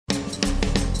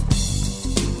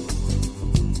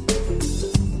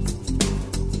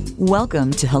Welcome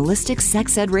to Holistic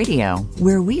Sex Ed Radio,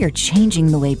 where we are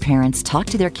changing the way parents talk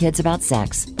to their kids about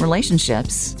sex,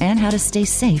 relationships, and how to stay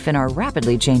safe in our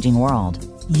rapidly changing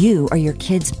world. You are your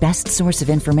kid's best source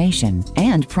of information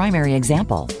and primary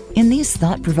example. In these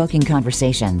thought-provoking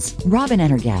conversations, Robin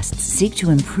and her guests seek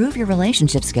to improve your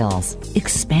relationship skills,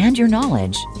 expand your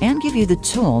knowledge, and give you the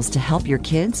tools to help your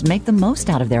kids make the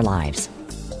most out of their lives.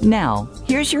 Now,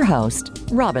 here's your host,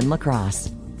 Robin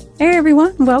LaCrosse. Hey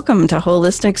everyone, welcome to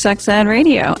Holistic Sex Ed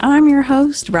Radio. I'm your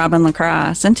host, Robin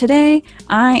LaCrosse, and today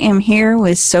I am here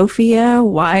with Sophia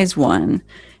Wise One.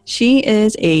 She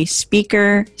is a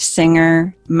speaker,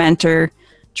 singer, mentor,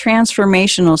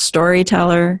 transformational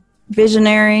storyteller,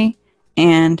 visionary,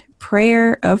 and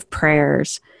prayer of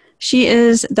prayers. She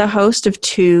is the host of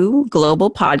 2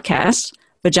 global podcasts,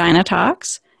 Vagina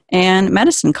Talks and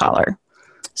Medicine Caller.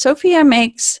 Sophia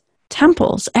makes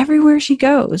temples everywhere she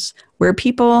goes, where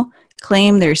people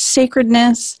claim their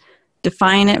sacredness,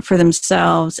 define it for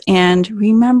themselves, and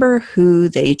remember who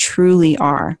they truly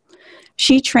are.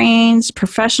 She trains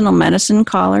professional medicine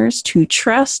callers to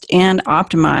trust and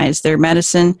optimize their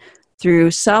medicine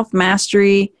through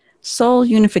self-mastery, soul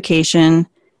unification,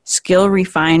 skill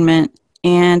refinement,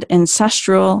 and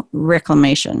ancestral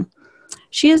reclamation.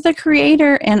 She is the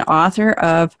creator and author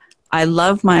of I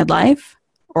Love My Life,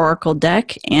 Oracle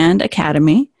Deck, and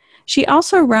Academy. She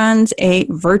also runs a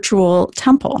virtual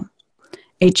temple,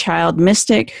 a child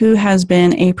mystic who has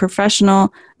been a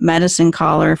professional medicine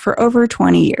caller for over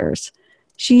 20 years.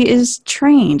 She is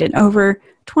trained in over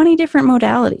 20 different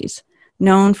modalities,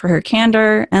 known for her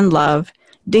candor and love,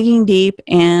 digging deep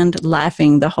and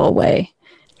laughing the whole way.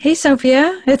 Hey,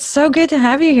 Sophia. It's so good to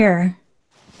have you here.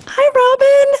 Hi,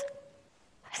 Robin.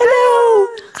 Hello.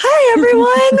 Hi,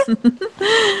 everyone.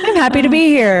 I'm happy to be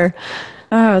here.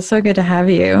 Oh, it's so good to have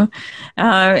you.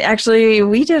 Actually,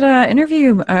 we did an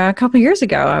interview a couple years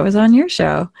ago. I was on your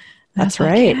show. That's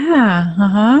right.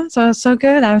 Yeah. So it's so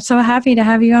good. I'm so happy to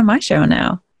have you on my show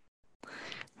now.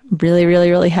 Really, really,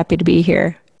 really happy to be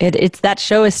here. It's that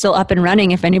show is still up and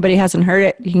running. If anybody hasn't heard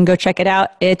it, you can go check it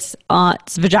out. It's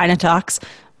Vagina Talks.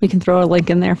 We can throw a link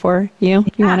in there for you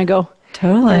if you want to go.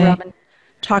 Totally. Robin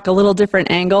talk a little different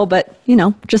angle, but,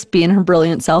 just being her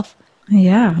brilliant self.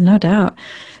 Yeah, no doubt.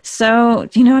 So,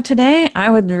 today I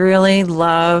would really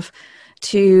love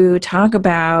to talk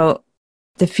about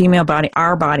the female body,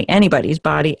 our body, anybody's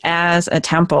body as a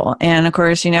temple. And of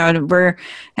course, we're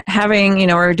having,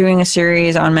 we're doing a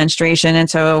series on menstruation. And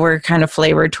so we're kind of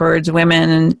flavored towards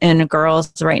women and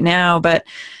girls right now. But,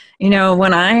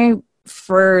 when I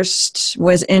first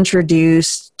was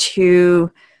introduced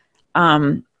to,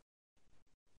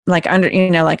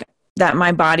 that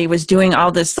my body was doing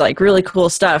all this really cool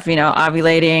stuff,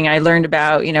 ovulating. I learned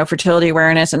about, fertility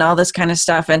awareness and all this kind of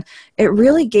stuff. And it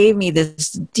really gave me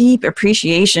this deep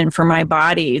appreciation for my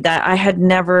body that I had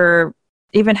never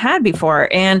even had before.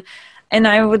 And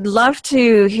I would love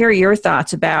to hear your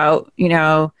thoughts about,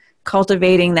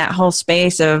 cultivating that whole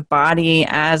space of body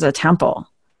as a temple.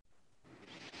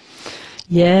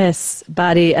 Yes,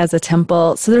 body as a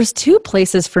temple. So there's 2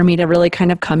 places for me to really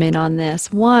kind of come in on this.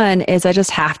 One is I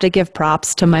just have to give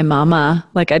props to my mama.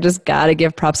 I just got to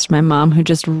give props to my mom who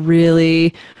just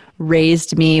really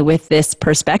raised me with this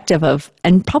perspective of,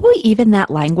 and probably even that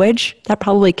language that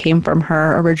probably came from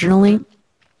her originally.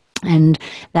 And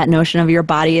that notion of your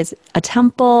body is a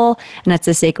temple and it's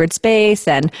a sacred space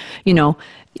and,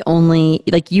 only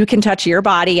you can touch your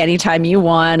body anytime you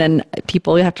want and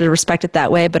people have to respect it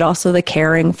that way, but also the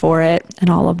caring for it and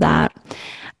all of that.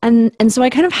 And so I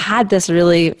kind of had this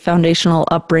really foundational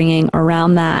upbringing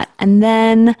around that.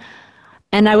 And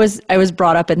I was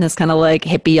brought up in this kind of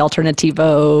hippie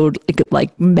alternativo,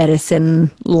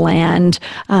 medicine land,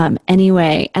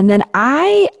 anyway. And then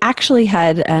I actually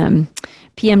had,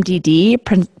 PMDD,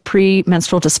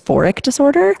 premenstrual dysphoric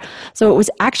disorder. So it was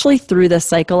actually through the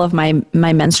cycle of my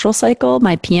menstrual cycle.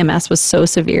 My PMS was so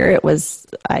severe,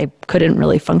 I couldn't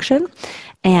really function.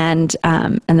 And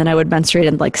then I would menstruate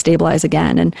and stabilize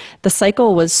again. And the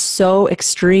cycle was so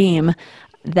extreme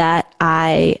that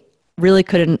I really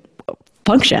couldn't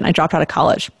function. I dropped out of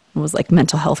college. It was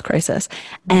mental health crisis.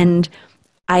 And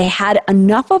I had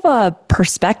enough of a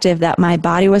perspective that my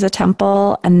body was a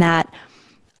temple and that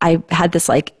I had this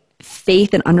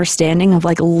faith and understanding of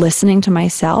listening to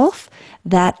myself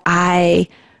that I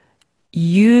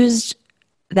used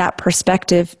that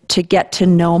perspective to get to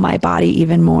know my body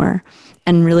even more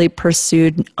and really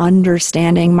pursued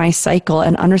understanding my cycle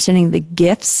and understanding the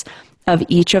gifts of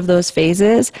each of those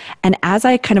phases. And as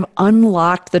I kind of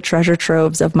unlocked the treasure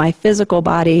troves of my physical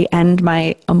body and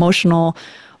my emotional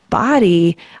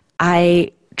body,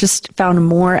 I just found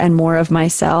more and more of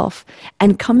myself.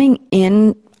 And coming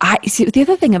in, I see the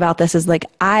other thing about this is like,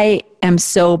 I am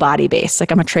so body based.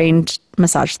 Like I'm a trained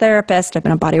massage therapist. I've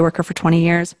been a body worker for 20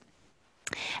 years.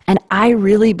 And I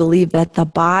really believe that the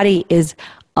body is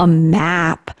a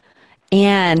map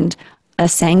and a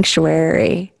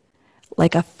sanctuary,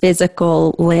 like a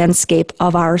physical landscape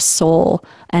of our soul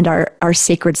and our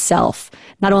sacred self.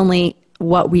 Not only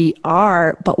what we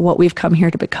are, but what we've come here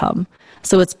to become.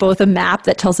 So it's both a map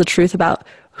that tells the truth about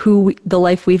the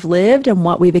life we've lived and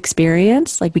what we've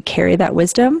experienced, like we carry that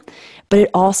wisdom, but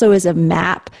it also is a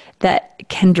map that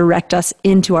can direct us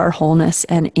into our wholeness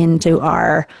and into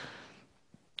our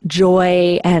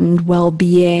joy and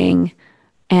well-being.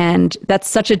 And that's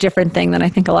such a different thing than I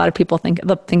think a lot of people think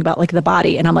about, like the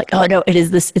body. And I'm like, oh no, it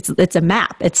is this. It's a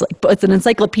map. It's an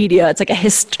encyclopedia. It's like a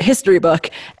history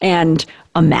book and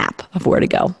a map of where to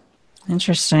go.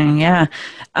 Interesting. Yeah.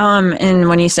 And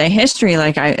when you say history,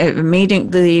 like it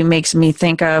immediately makes me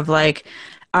think of like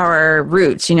our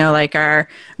roots, like our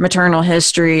maternal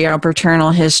history, our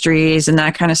paternal histories and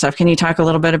that kind of stuff. Can you talk a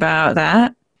little bit about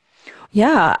that?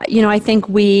 Yeah. I think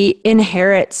we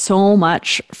inherit so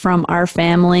much from our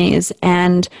families.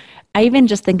 And I even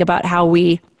just think about how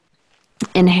we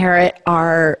inherit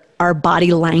our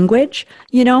body language,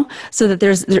 so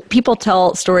that people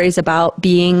tell stories about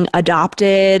being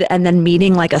adopted and then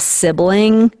meeting like a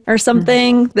sibling or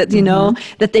something that,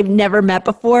 that they've never met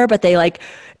before, but they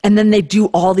and then they do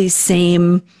all these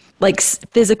same like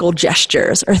physical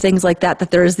gestures or things like that,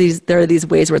 there are these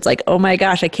ways where it's like, oh my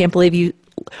gosh, I can't believe you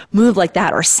move like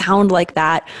that or sound like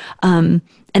that. And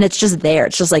it's just there.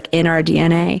 It's just like in our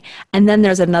DNA. And then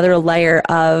there's another layer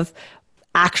of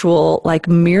actual like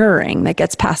mirroring that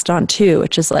gets passed on too,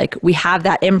 which is like we have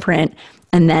that imprint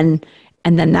and then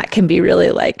that can be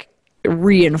really like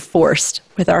reinforced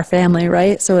with our family,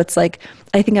 right? So it's like,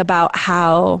 I think about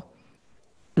how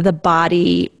the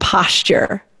body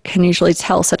posture can usually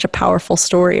tell such a powerful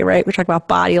story, right? We talk about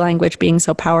body language being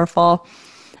so powerful.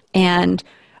 And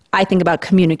I think about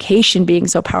communication being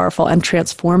so powerful and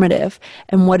transformative.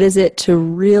 And what is it to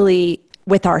really,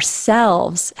 with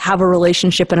ourselves, have a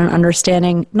relationship and an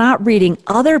understanding, not reading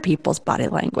other people's body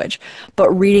language, but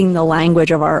reading the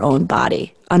language of our own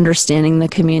body, understanding the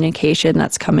communication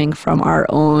that's coming from our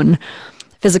own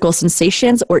physical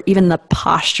sensations or even the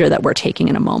posture that we're taking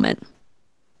in a moment.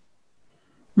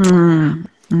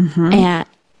 Mm-hmm. And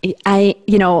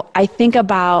I think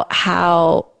about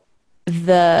how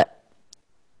the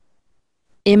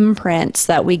imprints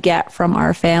that we get from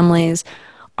our families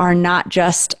are not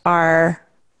just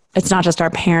it's not just our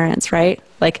parents, right?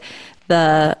 Like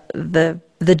the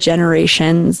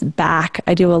generations back.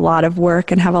 I do a lot of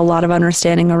work and have a lot of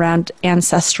understanding around the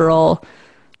ancestral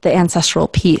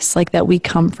piece, like that we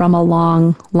come from a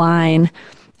long line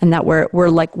and that we're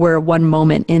one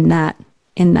moment in that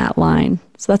line.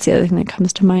 So that's the other thing that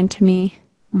comes to mind to me.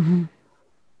 Mm-hmm.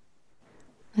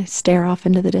 I stare off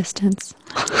into the distance.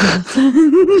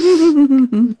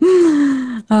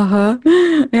 Uh-huh.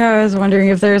 Yeah, I was wondering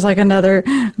if there's like another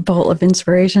bolt of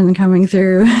inspiration coming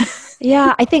through.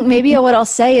 Yeah, I think maybe what I'll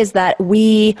say is that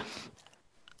I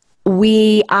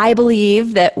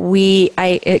believe that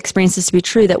I experience this to be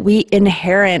true, that we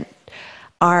inherit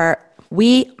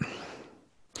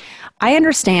I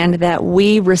understand that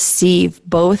we receive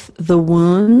both the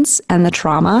wounds and the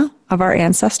trauma of our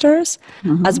ancestors,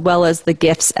 mm-hmm. as well as the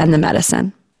gifts and the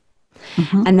medicine.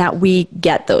 Mm-hmm. And that we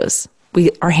get those. We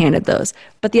are handed those.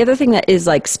 But the other thing that is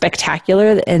like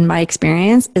spectacular in my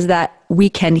experience is that we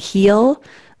can heal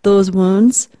those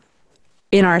wounds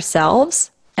in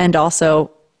ourselves and also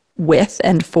with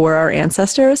and for our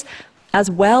ancestors,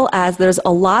 as well as there's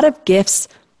a lot of gifts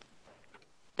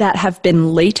that have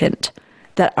been latent,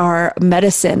 that are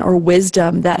medicine or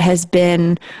wisdom that has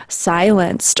been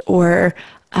silenced or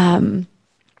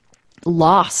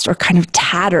lost or kind of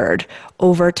tattered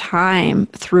over time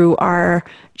through our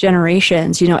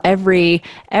generations. Every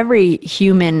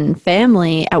human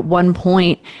family at one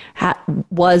point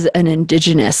was an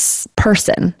indigenous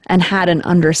person and had an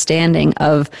understanding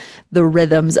of the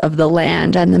rhythms of the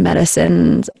land and the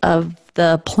medicines of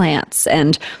the plants.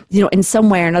 And, in some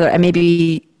way or another, and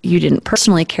maybe you didn't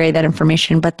personally carry that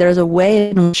information, but there's a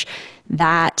way in which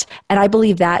that, and I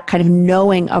believe that kind of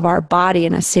knowing of our body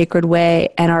in a sacred way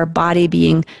and our body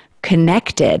being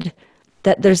connected,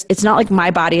 that it's not like my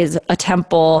body is a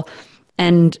temple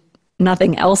and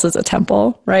nothing else is a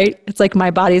temple, right? It's like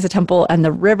my body is a temple and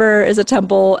the river is a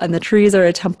temple and the trees are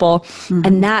a temple. Mm-hmm.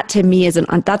 And that to me is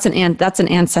that's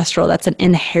an ancestral, that's an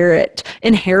inherent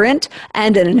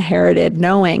and an inherited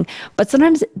knowing. But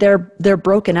sometimes they're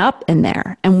broken up in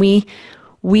there, and we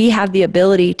we have the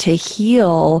ability to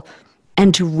heal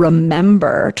and to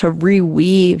remember, to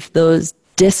reweave those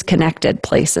disconnected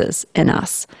places in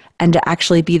us and to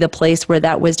actually be the place where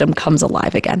that wisdom comes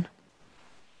alive again.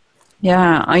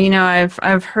 Yeah,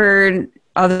 I've heard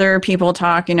other people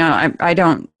talk, I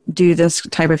don't do this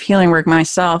type of healing work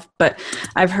myself, but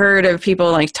I've heard of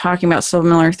people like talking about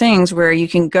similar things where you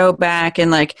can go back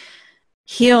and like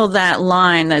heal that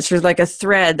line that's sort of like a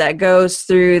thread that goes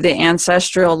through the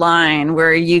ancestral line,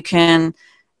 where you can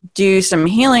do some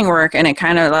healing work and it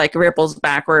kind of like ripples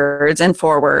backwards and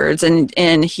forwards and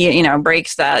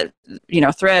breaks that,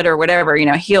 thread or whatever,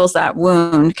 heals that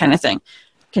wound kind of thing.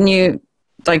 Can you,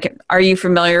 like, are you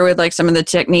familiar with like some of the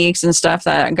techniques and stuff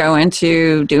that go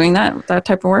into doing that type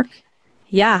of work?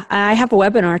 Yeah, I have a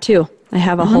webinar too. I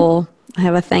have I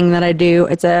have a thing that I do.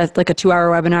 It's like a 2-hour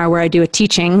webinar where I do a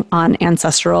teaching on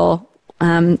ancestral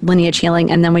lineage healing,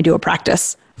 and then we do a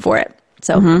practice for it.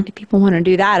 So if people want to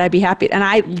do that, I'd be happy.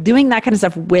 And doing that kind of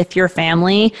stuff with your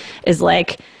family is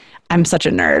like, I'm such a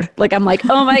nerd. Like, I'm like,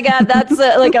 oh my God, that's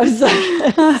like, I'm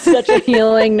such a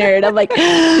healing nerd. I'm like,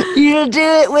 you do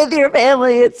it with your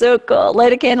family. It's so cool.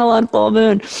 Light a candle on full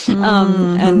moon,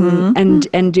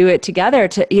 and do it together.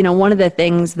 One of the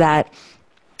things that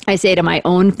I say to my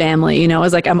own family,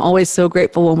 is like, I'm always so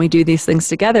grateful when we do these things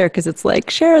together, because it's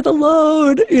like, share the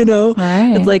load,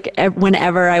 Right. It's like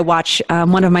whenever I watch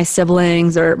one of my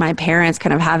siblings or my parents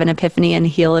kind of have an epiphany and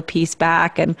heal a piece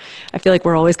back. And I feel like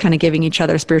we're always kind of giving each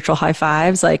other spiritual high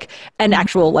fives, like, and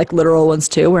actual like literal ones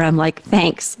too, where I'm like,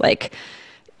 thanks. Like,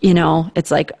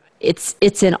 it's like,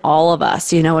 it's in all of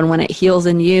us, and when it heals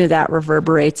in you, that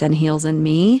reverberates and heals in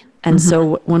me. And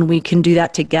so when we can do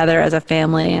that together as a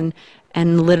family,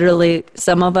 and literally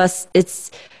some of us,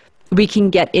 we can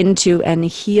get into and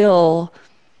heal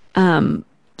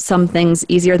some things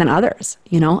easier than others,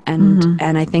 and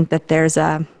I think that there's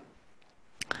a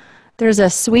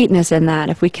sweetness in that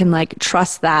if we can like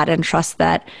trust that and trust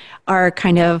that our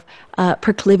kind of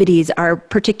proclivities, our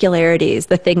particularities,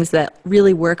 the things that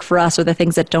really work for us or the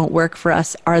things that don't work for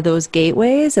us are those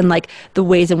gateways, and like the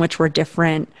ways in which we're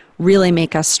different really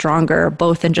make us stronger,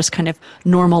 both in just kind of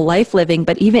normal life living,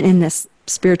 but even in this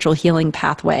spiritual healing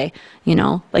pathway,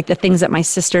 like the things that my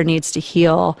sister needs to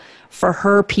heal for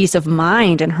her peace of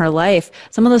mind in her life.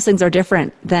 Some of those things are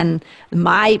different than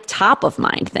my top of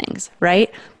mind things,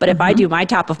 right? But if I do my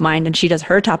top of mind and she does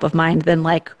her top of mind, then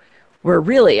like we're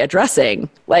really addressing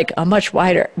like a much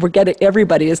wider,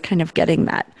 everybody is kind of getting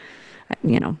that,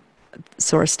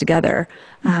 source together.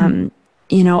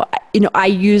 I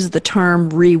use the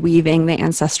term reweaving the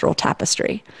ancestral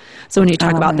tapestry. So when you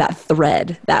talk about that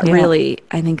thread, that really,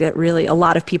 I think that really a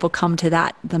lot of people come to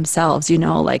that themselves,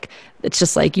 like it's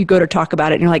just like you go to talk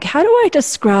about it and you're like, how do I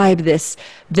describe this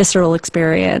visceral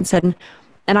experience? And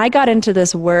I got into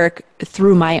this work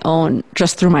through my own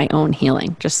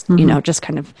healing, just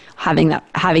kind of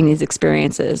having these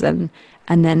experiences and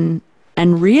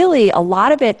really a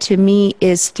lot of it to me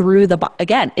is through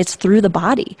it's through the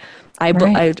body. I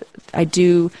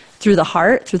do through the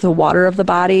heart, through the water of the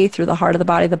body, through the heart of the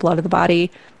body, the blood of the body,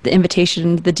 the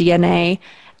invitation, the DNA,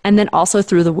 and then also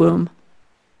through the womb.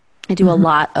 I do a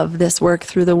lot of this work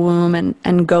through the womb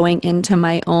and going into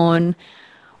my own.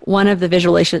 One of the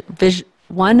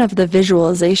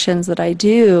visualizations that I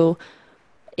do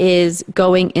is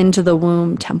going into the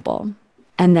womb temple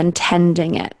and then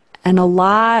tending it. And a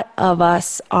lot of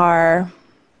us are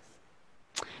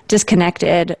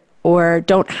disconnected or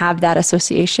don't have that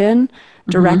association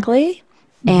directly.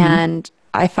 And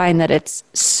I find that it's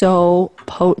so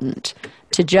potent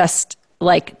to just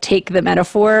like take the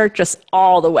metaphor just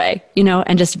all the way,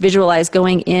 and just visualize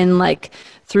going in like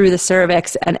through the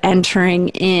cervix and entering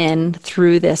in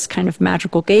through this kind of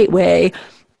magical gateway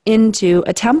into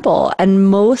a temple. And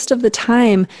most of the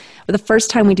time, the first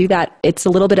time we do that, it's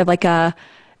a little bit of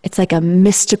it's like a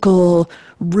mystical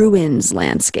ruins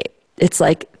landscape. It's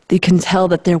like you can tell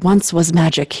that there once was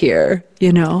magic here,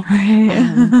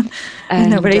 Right. And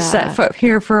nobody set foot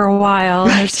here for a while.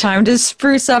 And it's time to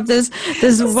spruce up this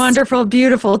wonderful,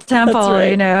 beautiful temple,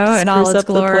 right. in all its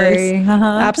glory.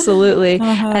 Absolutely.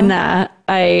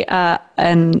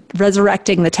 And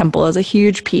resurrecting the temple is a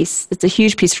huge piece. It's a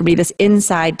huge piece for me, this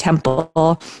inside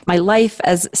temple, my life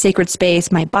as sacred space,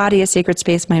 my body as sacred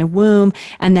space, my womb,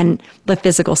 and then the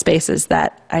physical spaces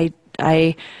that I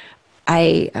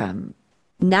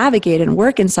navigate and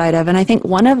work inside of. And I think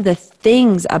one of the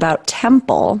things about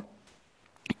temple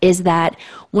is that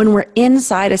when we're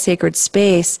inside a sacred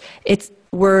space, it's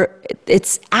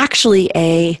actually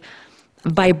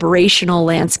vibrational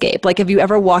landscape. Like, have you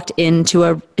ever walked into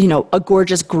a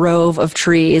gorgeous grove of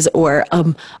trees or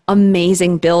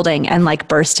amazing building and like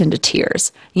burst into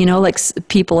tears? Like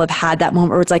people have had that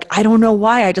moment where it's like, I don't know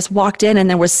why, I just walked in and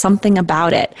there was something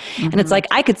about it. And it's like,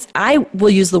 I will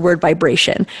use the word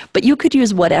vibration, but you could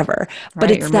use whatever.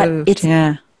 But it's that moved.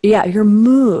 Yeah, you're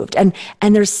moved. And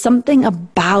there's something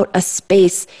about a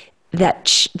space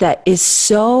that is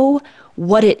so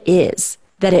what it is,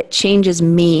 that it changes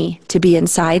me to be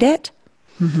inside it.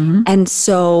 Mm-hmm. And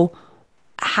so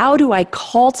how do I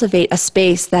cultivate a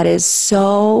space that is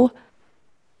so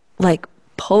like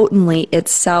potently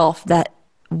itself that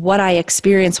what I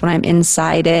experience when I'm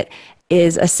inside it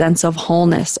is a sense of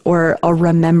wholeness or a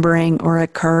remembering or a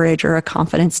courage or a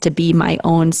confidence to be my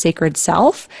own sacred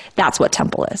self? That's what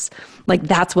temple is. Like,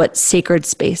 that's what sacred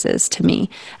space is to me.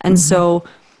 And so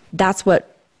that's what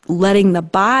letting the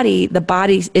body,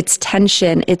 its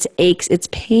tension, its aches, its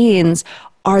pains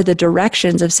are the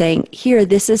directions of saying, here,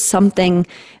 this is something,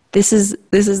 this is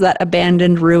that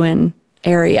abandoned ruin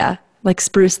area, like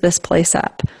spruce this place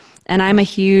up. And I'm a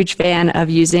huge fan of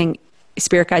using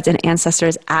spirit guides and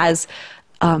ancestors as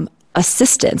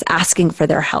assistants, asking for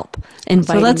their help,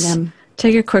 inviting them.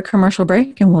 Take a quick commercial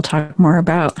break and we'll talk more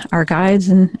about our guides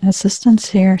and assistants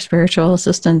here, spiritual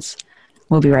assistants.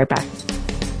 We'll be right back.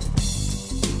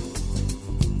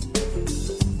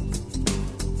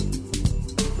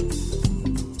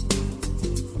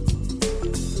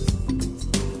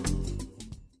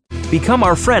 Become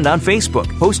our friend on Facebook.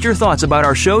 Post your thoughts about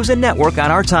our shows and network on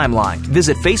our timeline.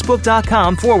 Visit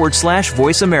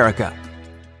facebook.com/Voice America.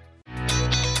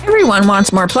 Everyone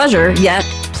wants more pleasure, yet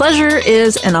pleasure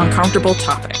is an uncomfortable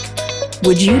topic.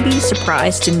 Would you be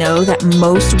surprised to know that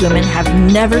most women have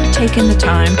never taken the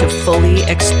time to fully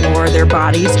explore their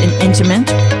bodies in intimate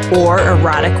or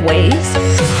erotic ways?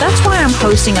 That's why I'm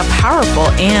hosting a powerful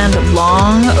and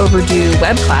long overdue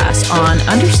web class on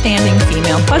understanding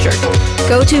female pleasure.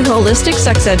 Go to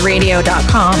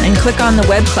holisticsexedradio.com and click on the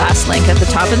web class link at the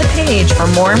top of the page for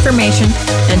more information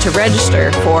and to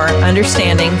register for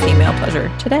Understanding Female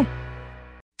Pleasure today.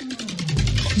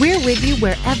 We're with you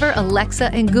wherever Alexa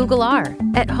and Google are.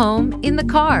 At home, in the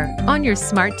car, on your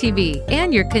smart TV,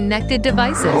 and your connected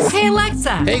devices. Hey,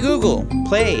 Alexa. Hey, Google.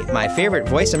 Play my favorite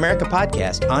Voice America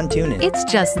podcast on TuneIn. It's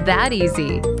just that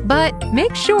easy. But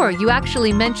make sure you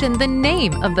actually mention the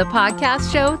name of the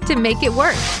podcast show to make it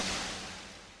work.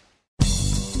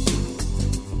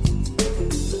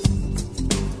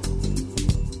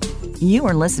 You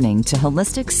are listening to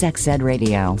Holistic Sex Ed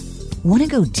Radio. Want to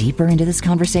go deeper into this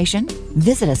conversation?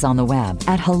 Visit us on the web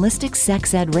at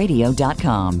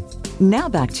holisticsexedradio.com. Now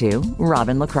back to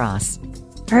Robin LaCrosse.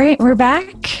 All right, we're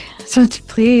back. So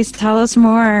please tell us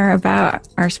more about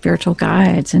our spiritual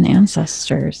guides and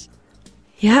ancestors.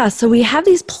 Yeah, so we have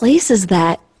these places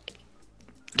that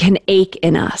can ache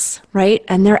in us, right?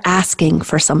 And they're asking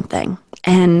for something.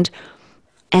 And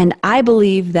I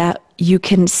believe that you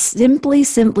can simply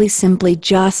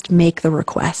just make the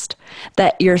request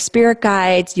that your spirit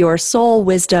guides, your soul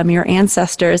wisdom, your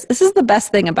ancestors, this is the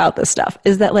best thing about this stuff,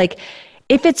 is that like,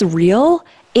 if it's real,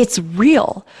 it's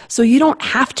real. So you don't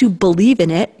have to believe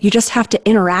in it. You just have to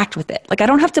interact with it. Like, I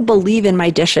don't have to believe in my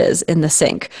dishes in the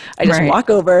sink. I just walk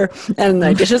over and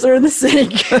my dishes are in the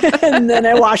sink and then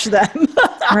I wash them.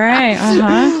 Right.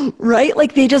 Uh-huh. Right?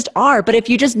 Like, they just are. But if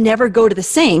you just never go to the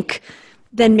sink,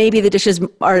 then maybe the dishes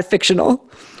are fictional,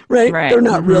 right? They're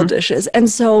not real dishes. And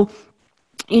so,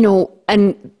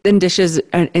 and then dishes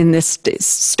in this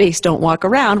space don't walk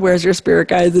around, whereas your spirit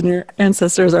guides and your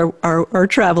ancestors are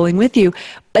traveling with you.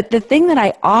 But the thing that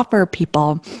I offer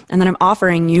people, and that I'm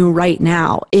offering you right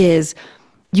now, is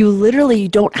you literally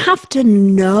don't have to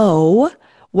know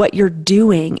what you're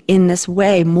doing in this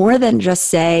way more than just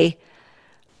say,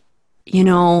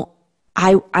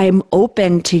 I'm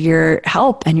open to your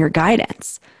help and your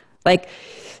guidance. Like,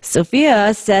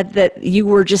 Sophia said that you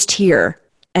were just here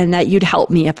and that you'd help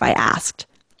me if I asked,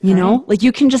 like,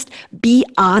 you can just be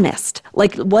honest.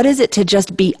 Like, what is it to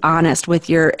just be honest with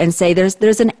and say,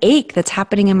 there's an ache that's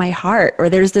happening in my heart, or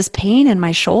there's this pain in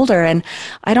my shoulder and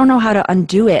I don't know how to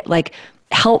undo it. Like,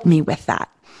 help me with that.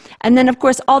 And then, of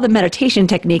course, all the meditation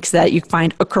techniques that you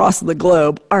find across the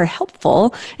globe are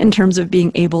helpful in terms of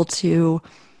being able to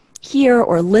hear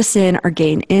or listen or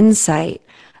gain insight.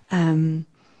 And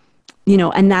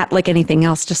that, like anything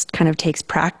else, just kind of takes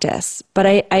practice.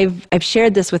 But I've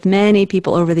shared this with many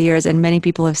people over the years, and many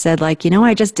people have said, like,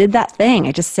 I just did that thing.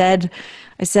 I said,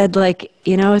 like,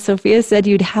 Sophia said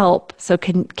you'd help. So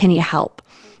can you help?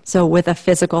 So with a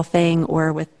physical thing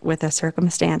or with a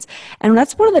circumstance. And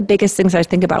that's one of the biggest things I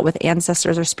think about with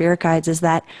ancestors or spirit guides is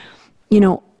that,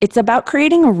 it's about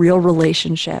creating a real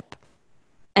relationship.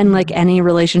 And like any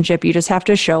relationship, you just have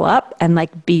to show up and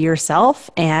like be yourself.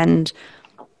 And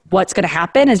what's going to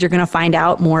happen is you're going to find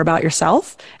out more about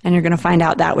yourself, and you're going to find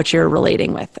out that which you're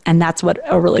relating with. And that's what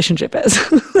a relationship is.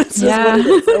 That's just what it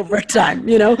is over time,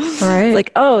 you know? Right.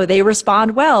 Like, oh, they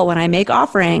respond well when I make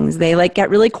offerings. They like get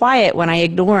really quiet when I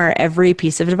ignore every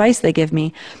piece of advice they give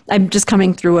me. I'm just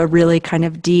coming through a really kind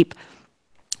of deep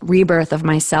rebirth of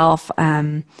myself.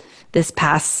 This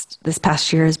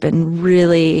past year has been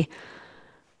really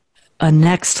a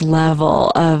next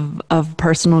level of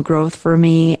personal growth for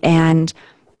me. And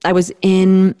I was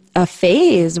in a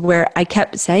phase where I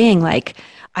kept saying like,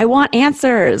 I want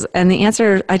answers. And the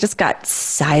answer, I just got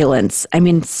silence. I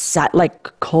mean,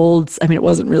 like cold, I mean, it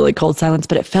wasn't really cold silence,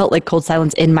 but it felt like cold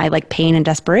silence in my like pain and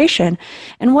desperation.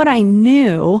 And what I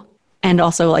knew, and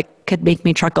also like could make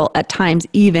me chuckle at times,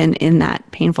 even in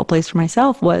that painful place for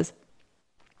myself, was,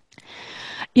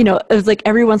 you know, it was like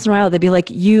every once in a while they'd be like,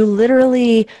 you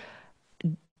literally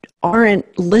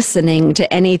aren't listening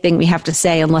to anything we have to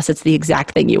say unless it's the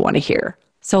exact thing you want to hear.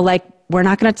 So like, we're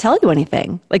not going to tell you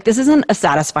anything. Like, this isn't a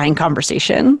satisfying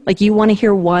conversation. Like, you want to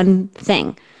hear one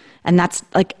thing. And that's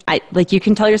like, you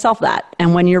can tell yourself that.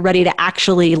 And when you're ready to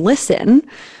actually listen,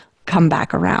 come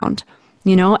back around,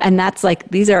 you know? And that's like,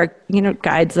 these are, you know,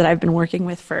 guides that I've been working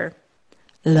with for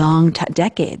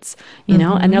decades, you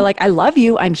know? And they're like, I love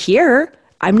you. I'm here.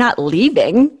 I'm not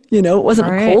leaving, you know, it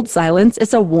wasn't a cold silence.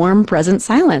 It's a warm, present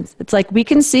silence. It's like, we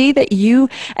can see that you,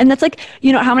 and that's like,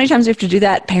 you know, how many times we have to do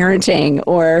that parenting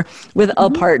or with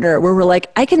a partner where we're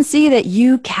like, I can see that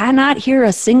you cannot hear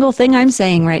a single thing I'm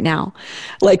saying right now.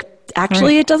 Like,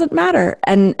 actually, it doesn't matter.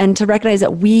 And to recognize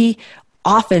that we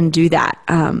often do that,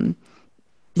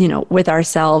 you know, with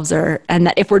ourselves, and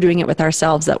that if we're doing it with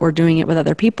ourselves, that we're doing it with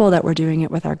other people, that we're doing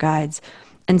it with our guides.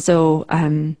 And so,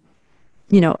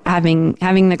 you know,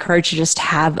 having the courage to just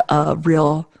have a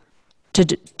real, to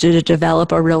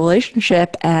develop a real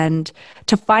relationship, and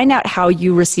to find out how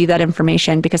you receive that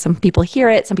information, because some people hear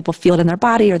it, some people feel it in their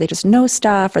body, or they just know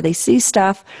stuff, or they see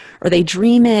stuff, or they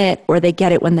dream it, or they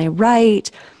get it when they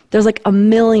write. There's like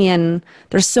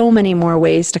there's so many more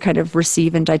ways to kind of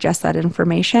receive and digest that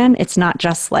information. It's not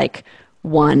just like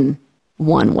one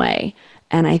way.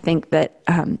 And I think that,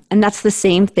 and that's the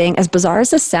same thing, as bizarre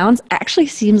as this sounds, actually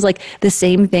seems like the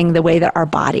same thing the way that our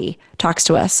body talks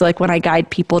to us. So like when I guide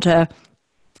people I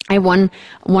have one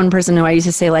person who I used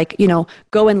to say like, you know,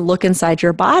 go and look inside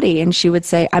your body. And she would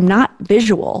say, I'm not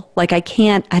visual. Like I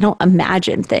don't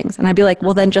imagine things. And I'd be like,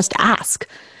 well, then just ask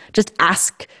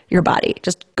your body.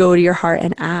 Just go to your heart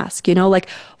and ask, you know, like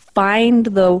find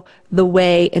the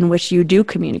way in which you do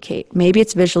communicate. Maybe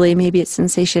it's visually, maybe it's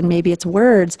sensation, maybe it's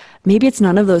words, maybe it's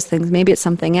none of those things, maybe it's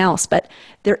something else. But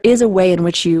there is a way in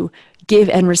which you give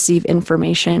and receive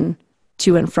information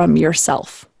to and from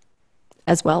yourself,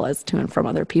 as well as to and from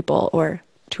other people, or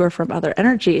to or from other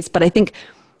energies. But I think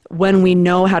when we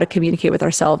know how to communicate with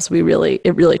ourselves, it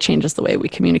really changes the way we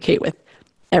communicate with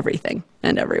everything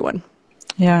and everyone.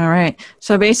 Yeah, right.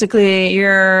 So basically,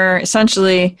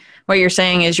 what you're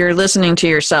saying is you're listening to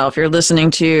yourself. You're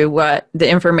listening to what the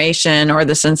information or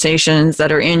the sensations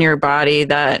that are in your body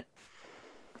that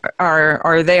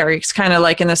are there. It's kind of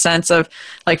like in the sense of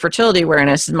like fertility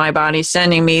awareness. My body's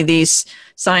sending me these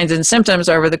signs and symptoms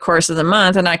over the course of the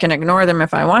month, and I can ignore them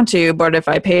if I want to. But if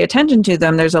I pay attention to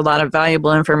them, there's a lot of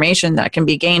valuable information that can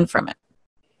be gained from it.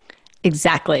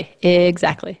 Exactly.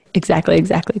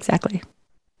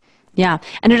 Yeah.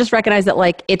 And to just recognize that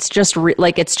like, it's just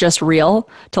real,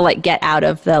 to like get out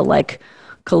of the like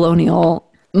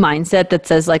colonial mindset that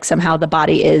says like somehow the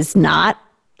body is not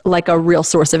like a real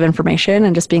source of information,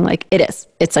 and just being like, it is.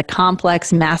 It's a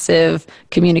complex, massive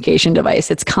communication device.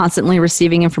 It's constantly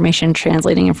receiving information,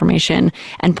 translating information,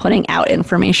 and putting out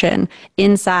information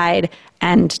inside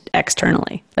and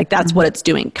externally. Like that's what it's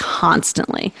doing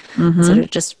constantly. So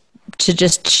to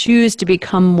just choose to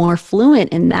become more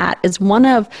fluent in that is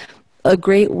a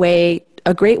great way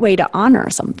to honor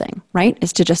something, right?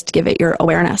 Is to just give it your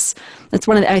awareness. That's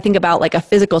I think about like a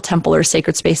physical temple or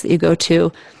sacred space that you go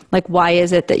to. Like, why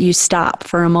is it that you stop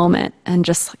for a moment and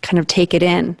just kind of take it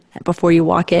in before you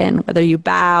walk in, whether you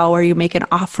bow or you make an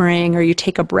offering or you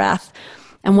take a breath?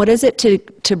 And what is it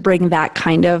to bring that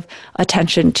kind of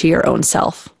attention to your own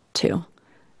self too?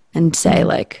 And say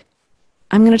like,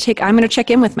 I'm going to check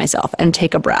in with myself and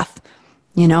take a breath,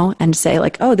 you know, and say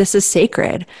like, oh, this is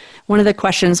sacred. One of the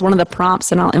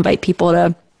prompts, and I'll invite people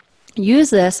to use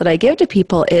this, that I give to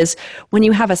people, is when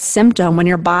you have a symptom, when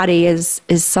your body is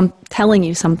telling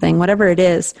you something, whatever it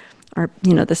is, or,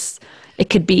 you know, it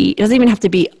doesn't even have to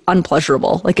be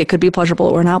unpleasurable. Like it could be pleasurable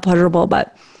or not pleasurable,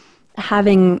 but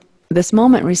having this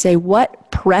moment where we say,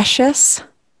 what precious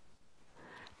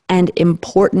and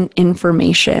important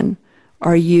information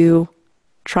are you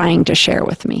trying to share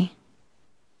with me?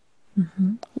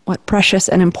 Mm-hmm. What precious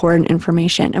and important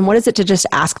information? And what is it to just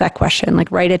ask that question?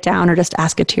 Like write it down or just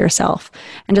ask it to yourself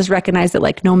and just recognize that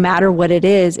like no matter what it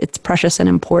is, it's precious and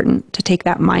important. To take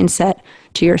that mindset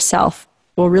to yourself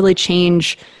will really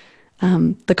change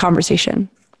the conversation.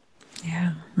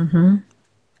 Yeah. Mm-hmm.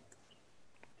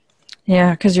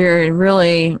 Yeah, because you're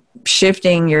really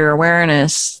shifting your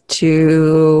awareness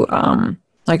to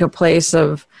like a place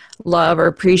of love or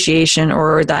appreciation,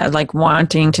 or that like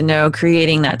wanting to know,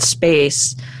 creating that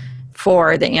space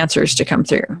for the answers to come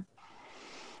through.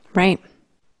 Right.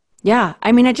 Yeah.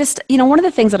 I mean, one of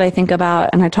the things that I think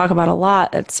about and I talk about a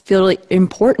lot that's really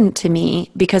important to me,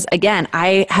 because again,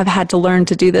 I have had to learn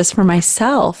to do this for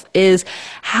myself, is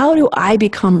how do I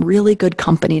become really good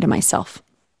company to myself?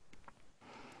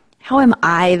 How am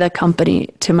I the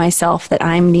company to myself that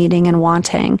I'm needing and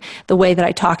wanting, the way that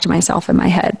I talk to myself in my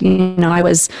head? I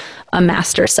was a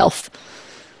master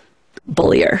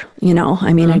self-bullier,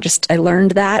 I mean, I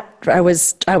learned that. I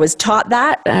was taught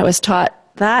that, and I was taught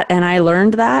that, and I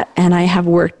learned that, and I have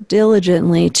worked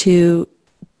diligently to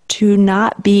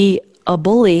not be a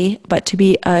bully, but to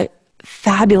be a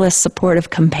fabulous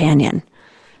supportive companion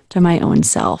to my own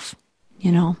self,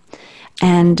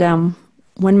 and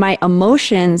when my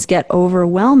emotions get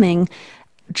overwhelming,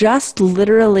 just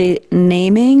literally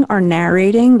naming or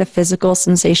narrating the physical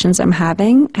sensations I'm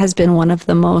having has been one of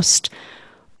the most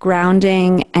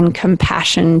grounding and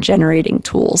compassion-generating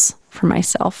tools for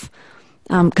myself.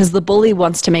 Because the bully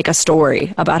wants to make a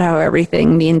story about how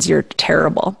everything means you're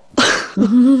terrible.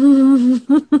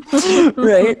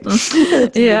 Right?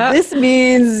 Yeah. This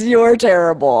means you're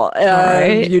terrible.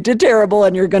 Right. You did terrible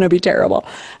and you're going to be terrible.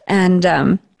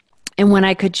 And when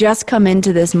I could just come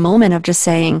into this moment of just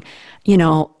saying,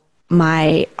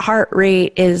 my heart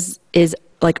rate is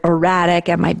like erratic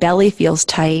and my belly feels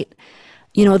tight,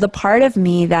 the part of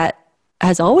me that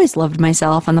has always loved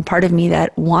myself and the part of me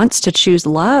that wants to choose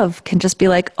love can just be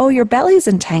like, oh, your belly's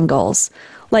in tangles.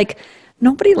 Like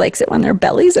nobody likes it when their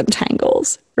belly's in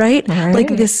tangles, right?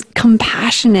 Like this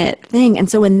compassionate thing. And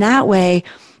so in that way,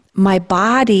 my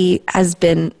body has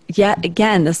been, yet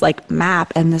again, this like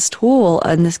map and this tool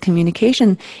and this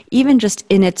communication, even just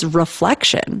in its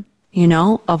reflection,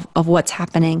 of what's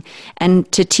happening, and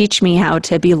to teach me how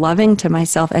to be loving to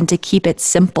myself and to keep it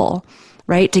simple,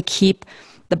 right? To keep,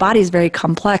 the body's very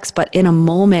complex, but in a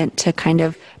moment to kind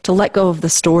of, to let go of the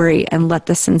story and let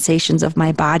the sensations of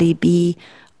my body be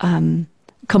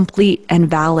complete and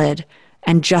valid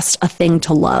and just a thing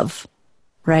to love,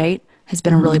 right? Has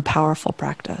been a really powerful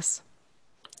practice.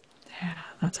 Yeah,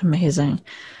 that's amazing.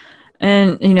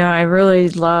 And, I really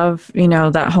love,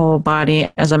 that whole body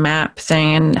as a map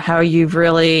thing and how you've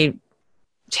really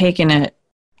taken it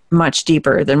much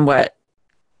deeper than what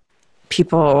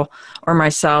people or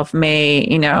myself may,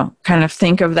 kind of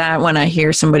think of that when I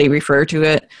hear somebody refer to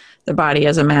it, the body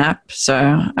as a map.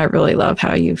 So I really love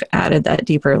how you've added that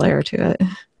deeper layer to it.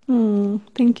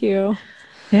 Thank you.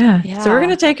 Yeah. So we're going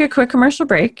to take a quick commercial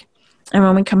break. And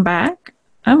when we come back,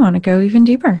 I want to go even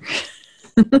deeper.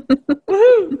 All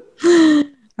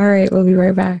right, we'll be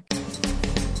right back.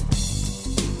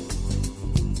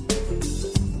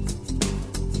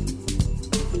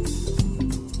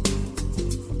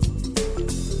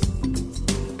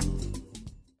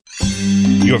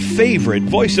 Your favorite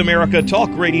Voice America Talk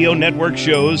Radio Network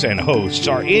shows and hosts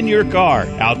are in your car,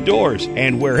 outdoors,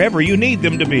 and wherever you need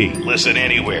them to be. Listen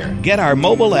anywhere. Get our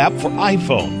mobile app for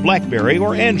iPhone, BlackBerry,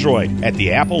 or Android at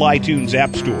the Apple iTunes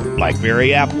App Store,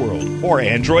 BlackBerry App World, or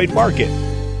Android Market.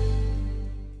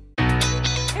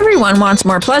 Everyone wants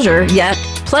more pleasure, yet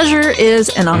pleasure is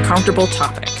an uncomfortable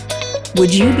topic.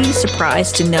 Would you be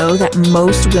surprised to know that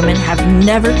most women have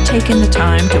never taken the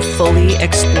time to fully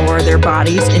explore their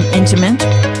bodies in intimate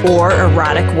or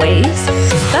erotic ways?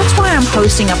 That's why I'm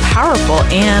hosting a powerful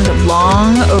and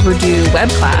long overdue web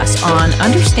class on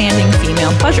understanding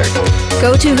female pleasure.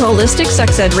 Go to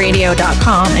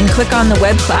holisticsexedradio.com and click on the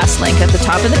web class link at the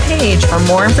top of the page for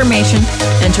more information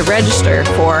and to register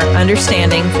for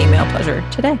Understanding Female Pleasure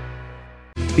today.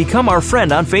 Become our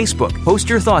friend on Facebook. Post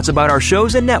your thoughts about our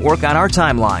shows and network on our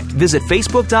timeline. Visit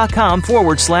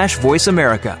facebook.com/Voice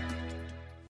America.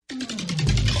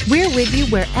 We're with you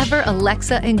wherever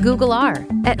Alexa and Google are.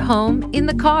 At home, in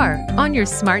the car, on your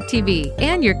smart TV,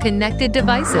 and your connected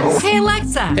devices. Hey,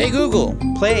 Alexa. Hey, Google.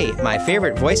 Play my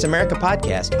favorite Voice America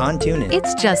podcast on TuneIn.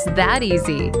 It's just that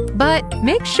easy. But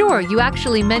make sure you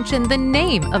actually mention the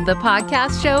name of the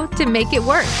podcast show to make it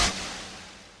work.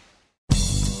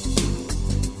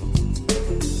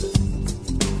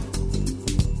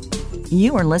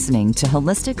 You are listening to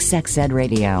Holistic Sex Ed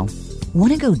Radio.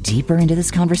 Want to go deeper into this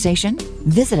conversation?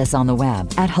 Visit us on the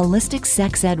web at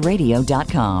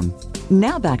holisticsexedradio.com.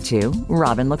 Now back to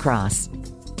Robin LaCrosse.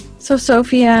 So,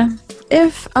 Sophia,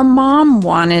 if a mom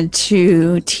wanted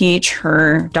to teach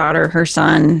her daughter, her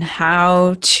son,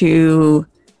 how to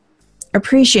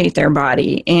appreciate their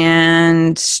body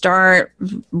and start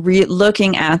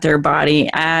looking at their body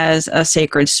as a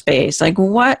sacred space, like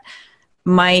what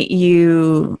might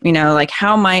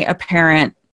how might a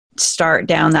parent start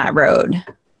down that road?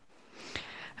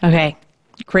 Okay,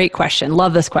 great question.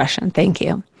 Love this question. Thank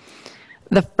you.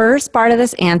 The first part of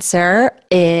this answer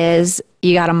is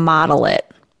you got to model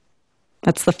it.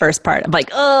 That's the first part. I'm like,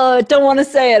 oh, I don't want to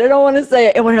say it. I don't want to say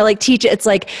it. I want to teach it. It's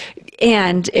like,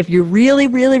 and if you really,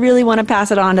 really, really want to pass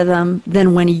it on to them,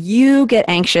 then when you get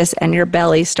anxious and your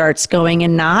belly starts going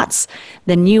in knots,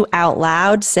 then you out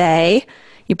loud say,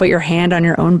 you put your hand on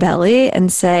your own belly and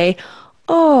say,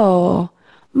 oh,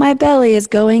 my belly is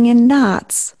going in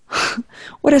knots.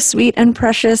 What a sweet and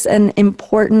precious and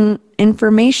important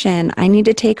information. I need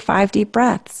to take 5 deep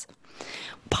breaths.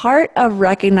 Part of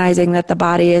recognizing that the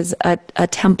body is a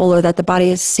temple, or that the body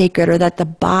is sacred, or that the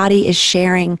body is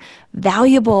sharing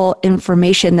valuable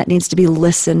information that needs to be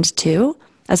listened to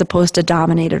as opposed to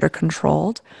dominated or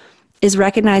controlled, is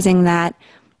recognizing that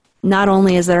not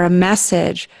only is there a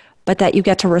message, but that you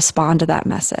get to respond to that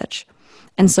message.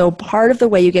 And so part of the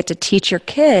way you get to teach your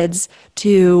kids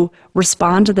to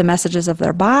respond to the messages of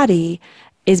their body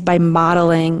is by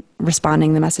modeling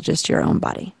responding the messages to your own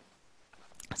body.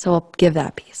 So I'll give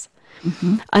that piece.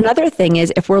 Mm-hmm. Another thing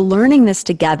is, if we're learning this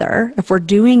together, if we're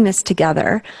doing this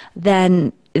together,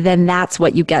 then that's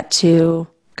what you get to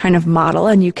kind of model.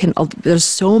 And you can, there's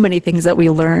so many things that we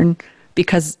learn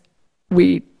because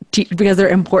because they're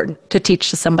important to teach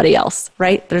to somebody else,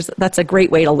 right? That's a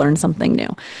great way to learn something new.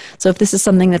 So if this is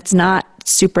something that's not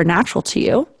supernatural to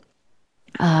you,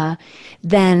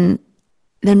 then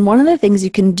one of the things you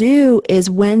can do is,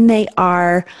 when they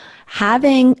are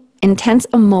having intense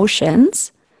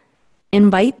emotions,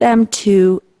 invite them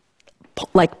to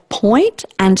point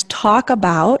and talk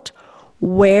about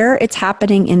where it's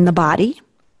happening in the body.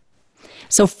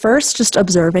 So first, just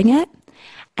observing it.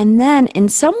 And then in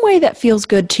some way that feels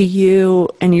good to you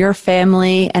and your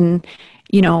family. And,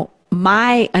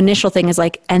 my initial thing is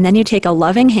and then you take a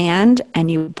loving hand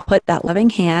and you put that loving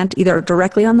hand either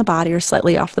directly on the body or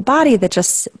slightly off the body that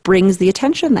just brings the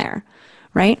attention there,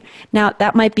 right? Now,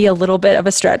 that might be a little bit of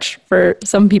a stretch for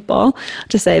some people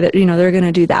to say that, they're going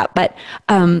to do that. But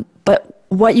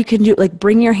what you can do,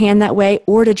 bring your hand that way,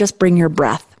 or to just bring your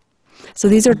breath. So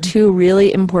these are two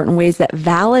really important ways that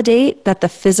validate that the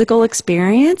physical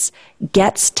experience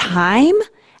gets time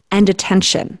and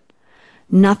attention.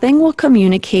 Nothing will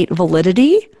communicate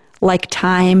validity like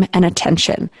time and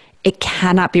attention. It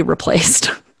cannot be replaced.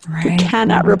 Right. You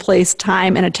cannot replace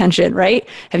time and attention, right?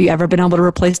 Have you ever been able to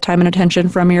replace time and attention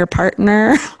from your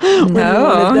partner?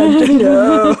 No.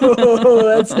 No.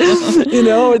 That's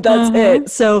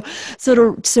it. So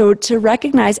to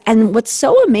recognize, and what's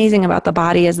so amazing about the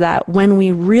body is that when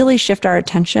we really shift our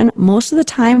attention, most of the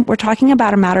time we're talking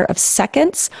about a matter of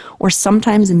seconds or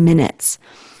sometimes minutes.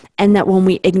 And that when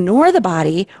we ignore the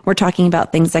body, we're talking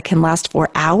about things that can last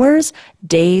for hours,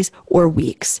 days, or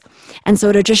weeks. And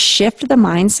so to just shift the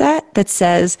mindset that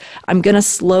says, I'm going to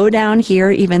slow down here,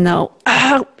 even though,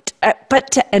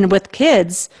 and with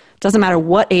kids, doesn't matter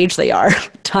what age they are,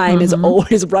 time is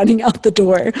always running out the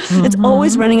door. It's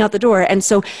always running out the door. And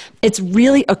so it's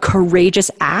really a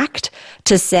courageous act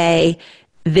to say,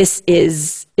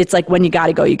 it's like, when you got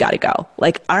to go, you got to go.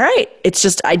 All right, it's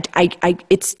just,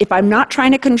 it's, if I'm not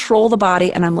trying to control the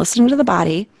body and I'm listening to the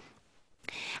body,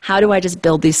 how do I just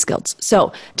build these skills?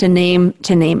 So to name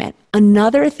it.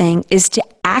 Another thing is to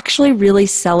actually really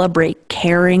celebrate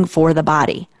caring for the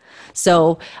body.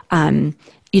 So,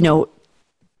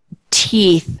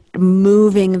 teeth,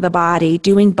 moving the body,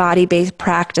 doing body-based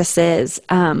practices,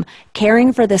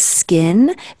 caring for the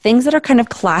skin, things that are kind of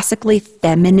classically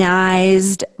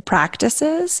feminized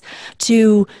practices,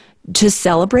 to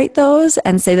celebrate those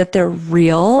and say that they're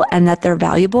real and that they're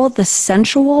valuable. The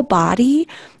sensual body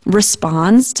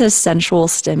responds to sensual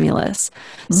stimulus.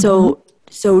 So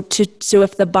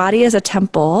if the body is a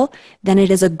temple, then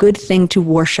it is a good thing to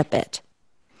worship it.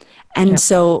 And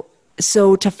so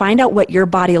to find out what your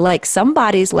body likes, some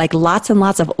bodies like lots and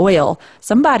lots of oil.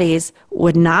 Some bodies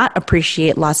would not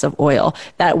appreciate lots of oil.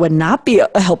 That would not be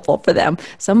helpful for them.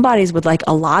 Some bodies would like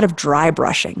a lot of dry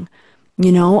brushing,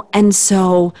 And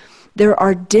so there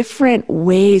are different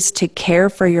ways to care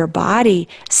for your body.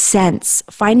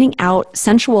 Finding out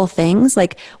sensual things,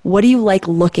 like what do you like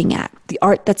looking at? the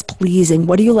art that's pleasing?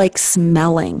 What do you like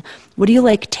smelling? What do you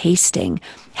like tasting?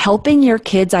 Helping your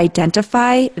kids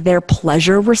identify their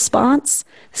pleasure response.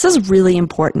 This is really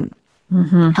important.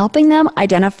 Helping them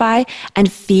identify and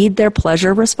feed their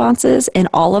pleasure responses in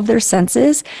all of their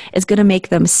senses is going to make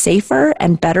them safer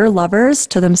and better lovers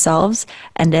to themselves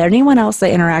and anyone else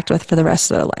they interact with for the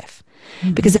rest of their life.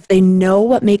 Because if they know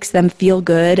what makes them feel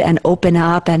good and open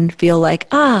up and feel like,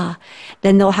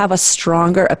 then they'll have a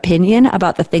stronger opinion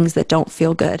about the things that don't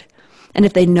feel good. And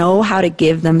if they know how to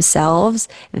give themselves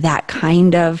that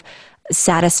kind of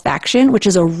satisfaction, which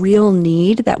is a real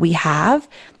need that we have,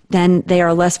 then they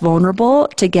are less vulnerable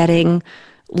to getting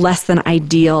less than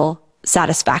ideal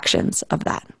satisfactions of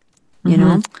that, you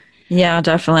know? Yeah,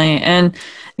 definitely. And,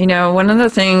 one of the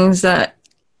things that,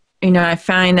 I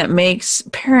find that makes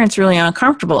parents really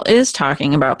uncomfortable is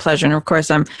talking about pleasure. And of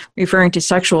course, I'm referring to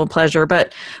sexual pleasure.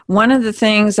 But one of the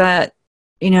things that,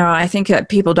 I think that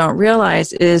people don't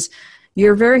realize is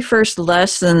your very first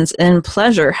lessons in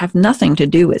pleasure have nothing to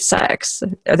do with sex.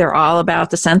 They're all about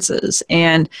the senses.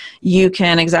 And you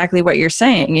can, exactly what you're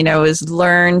saying, is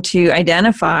learn to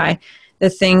identify the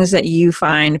things that you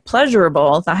find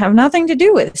pleasurable that have nothing to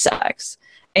do with sex.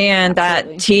 And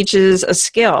that teaches a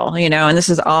skill, and this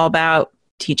is all about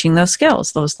teaching those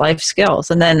skills, those life skills.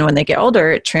 And then when they get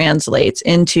older, it translates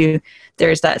into,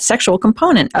 there's that sexual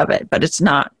component of it, but it's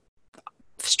not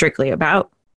strictly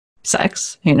about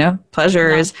sex, pleasure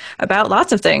is about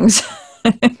lots of things.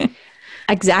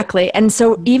 Exactly. And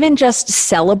so even just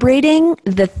celebrating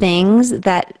the things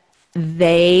that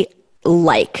they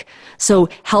like. So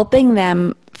helping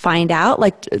them find out,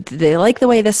 like, do they like the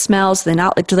way this smells?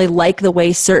 Do they like the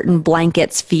way certain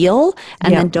blankets feel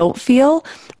and then don't feel,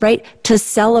 right? To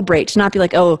celebrate, to not be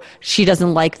like, oh, she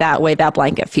doesn't like that way that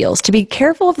blanket feels. To be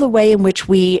careful of the way in which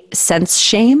we sense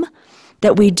shame,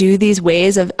 that we do these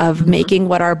ways of making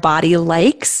what our body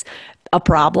likes a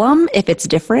problem if it's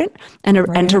different,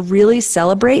 and to really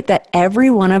celebrate that every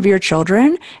one of your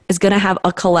children is going to have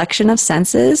a collection of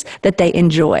senses that they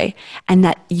enjoy, and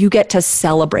that you get to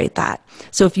celebrate that.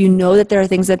 So if you know that there are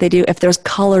things that they do, if there's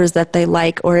colors that they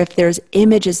like, or if there's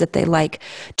images that they like,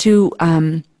 to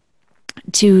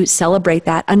celebrate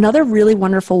that. Another really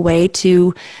wonderful way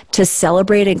to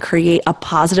celebrate and create a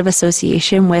positive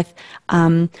association with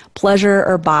pleasure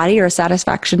or body or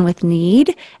satisfaction with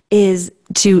need is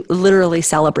to literally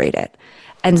celebrate it.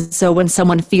 And so when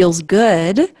someone feels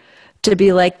good, to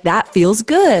be like, that feels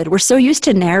good. We're so used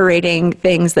to narrating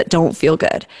things that don't feel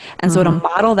good. And so to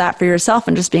model that for yourself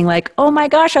and just being like, oh my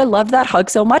gosh, I love that hug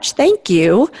so much. Thank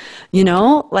you.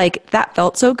 Like, that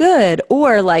felt so good.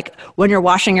 Or like when you're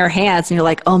washing your hands and you're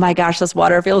like, oh my gosh, this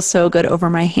water feels so good over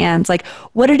my hands. Like,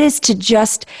 what it is to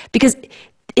just, because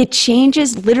it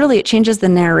changes the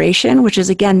narration, which is,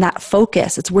 again, that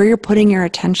focus. It's where you're putting your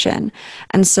attention.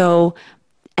 And so,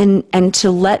 and to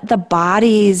let the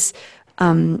body's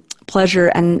pleasure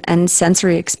and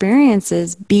sensory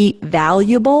experiences be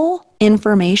valuable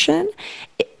information,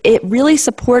 it really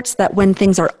supports that when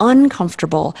things are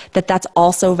uncomfortable, that's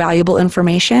also valuable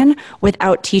information,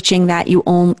 without teaching that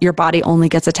your body only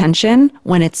gets attention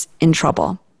when it's in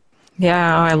trouble.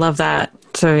 Yeah, I love that.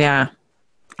 So yeah,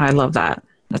 I love that.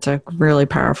 That's a really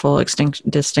powerful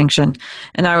distinction.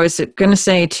 And I was going to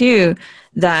say too,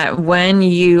 that when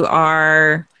you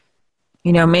are,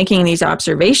 making these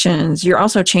observations, you're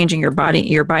also changing your body,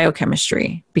 your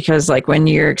biochemistry, because like when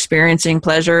you're experiencing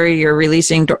pleasure, you're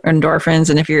releasing endorphins.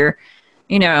 And if you're,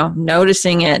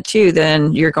 noticing it too,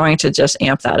 then you're going to just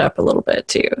amp that up a little bit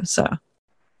too. So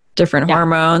different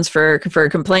hormones for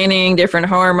complaining, different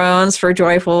hormones for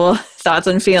joyful thoughts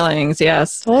and feelings.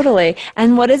 Yes, totally.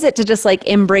 And what is it to just like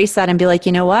embrace that and be like,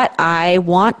 you know what? I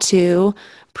want to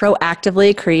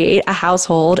proactively create a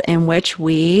household in which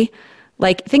we,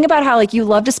 like, think about how, like, you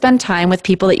love to spend time with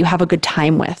people that you have a good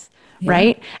time with,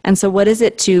 right? And so what is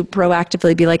it to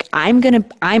proactively be like, I'm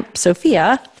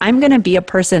Sophia, I'm going to be a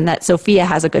person that Sophia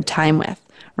has a good time with,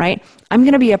 right? I'm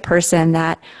going to be a person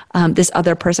that this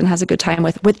other person has a good time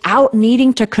with, without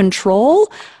needing to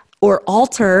control or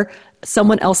alter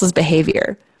someone else's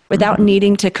behavior, without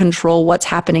needing to control what's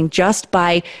happening, just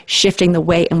by shifting the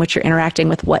way in which you're interacting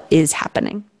with what is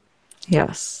happening.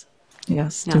 Yes,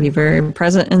 to be very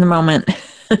present in the moment.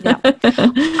 I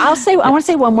want to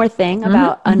say one more thing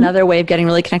about another way of getting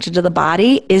really connected to the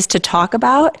body is to talk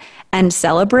about and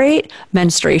celebrate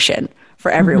menstruation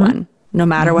for everyone, no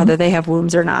matter whether they have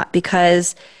wombs or not,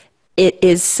 because it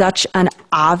is such an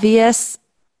obvious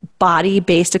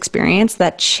body-based experience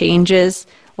that changes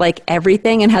like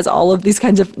everything and has all of these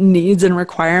kinds of needs and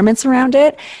requirements around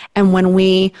it. And when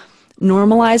we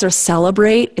normalize or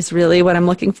celebrate is really what I'm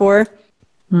looking for.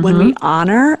 when we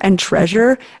honor and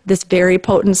treasure this very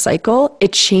potent cycle,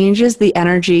 it changes the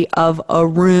energy of a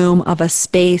room, of a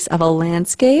space, of a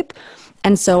landscape.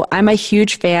 And so I'm a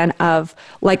huge fan of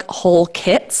like whole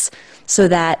kits, so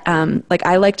that like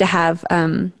I like to have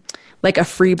like a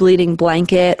free bleeding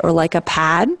blanket or like a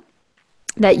pad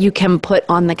that you can put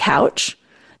on the couch,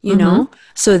 you know,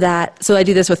 so I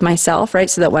do this with myself, right?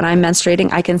 So that when I'm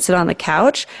menstruating, I can sit on the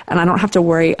couch and I don't have to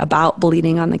worry about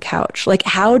bleeding on the couch. Like,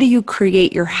 how do you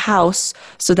create your house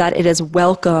so that it is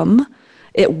welcome?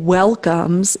 It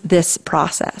welcomes this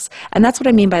process. And that's what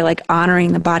I mean by like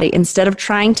honoring the body. Instead of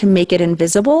trying to make it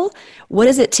invisible, what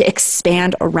is it to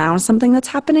expand around something that's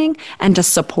happening and to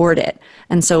support it?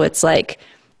 And so it's like,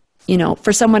 you know,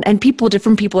 for someone, and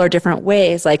different people are different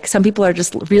ways. Like some people are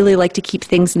just really like to keep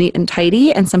things neat and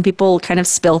tidy, and some people kind of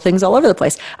spill things all over the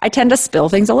place. I tend to spill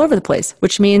things all over the place,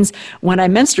 which means when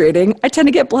I'm menstruating, I tend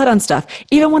to get blood on stuff,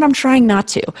 even when I'm trying not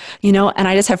to, you know, and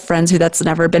I just have friends who that's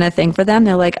never been a thing for them.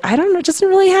 They're like, I don't know, it doesn't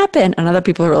really happen. And other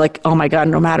people who are like, oh my God,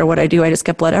 no matter what I do, I just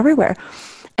get blood everywhere.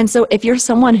 And so if you're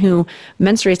someone who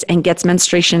menstruates and gets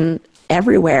menstruation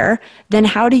everywhere, then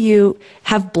how do you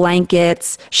have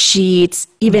blankets, sheets,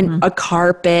 even a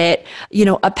carpet, you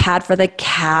know, a pad for the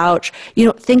couch, you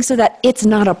know, things so that it's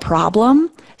not a problem,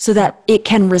 so that it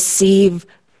can receive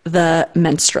the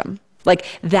menstruum. Like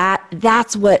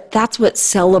that's what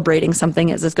celebrating something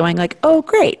is going like, oh,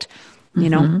 great, you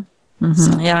know?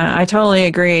 So. Yeah, I totally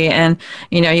agree. And,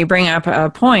 you know, you bring up a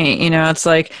point, you know, it's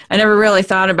like, I never really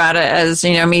thought about it as,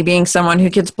 you know, me being someone who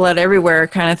gets blood everywhere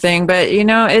kind of thing. But, you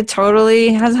know, it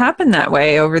totally has happened that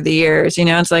way over the years. You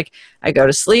know, it's like I go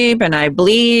to sleep and I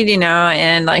bleed, you know,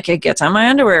 and like it gets on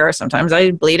my underwear, or sometimes I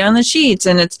bleed on the sheets,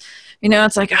 and it's, you know,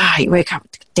 it's like, you wake up,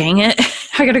 dang it,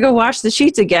 I got to go wash the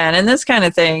sheets again, and this kind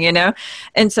of thing, you know?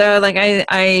 And so like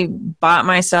I bought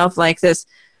myself like this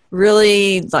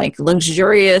really like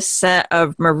luxurious set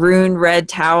of maroon red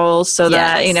towels, so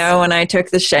that, you know, when I took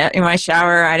the in my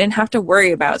shower, I didn't have to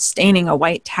worry about staining a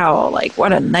white towel. Like,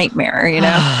 what a nightmare, you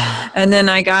know? And then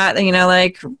I got, you know,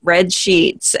 like red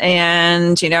sheets,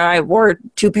 and, you know, I wore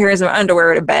 2 pairs of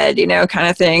underwear to bed, you know, kind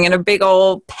of thing, and a big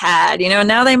old pad, you know.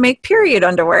 Now they make period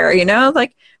underwear, you know,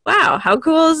 like, wow, how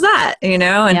cool is that? You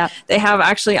know, and they have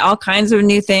actually all kinds of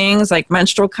new things like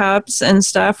menstrual cups and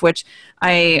stuff, which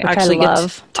I actually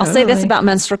love. I'll say this about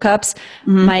menstrual cups.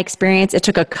 My experience, it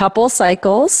took a couple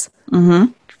cycles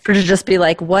for to just be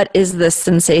like, what is this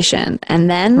sensation? And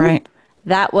then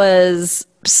that was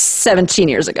 17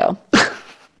 years ago.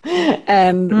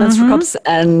 And menstrual cups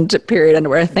and period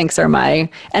underwear, thanks, are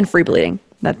and free bleeding,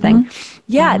 that thing.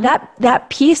 Yeah, that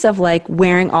piece of like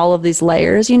wearing all of these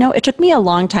layers, you know, it took me a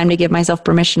long time to give myself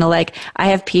permission to like, I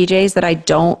have PJs that I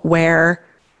don't wear.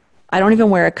 I don't even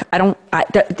wear I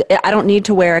don't need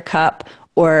to wear a cup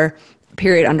or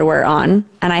period underwear on.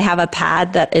 And I have a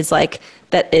pad that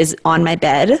is on my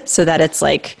bed, so that it's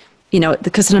like, you know,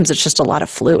 because sometimes it's just a lot of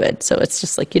fluid. So it's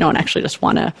just like, you don't actually just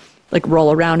want to like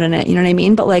roll around in it. You know what I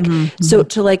mean? But like, so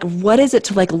to like, what is it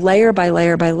to like layer by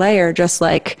layer by layer, just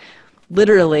like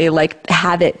literally like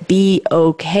have it be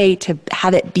okay to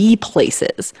have it be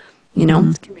places, you know,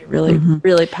 it can be really,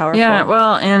 really powerful. Yeah.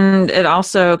 Well, and it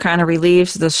also kind of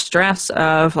relieves the stress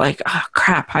of like, oh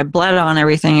crap, I bled on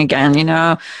everything again, you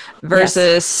know,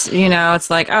 versus, you know, it's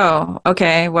like, oh,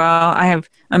 okay, well,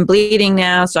 I'm bleeding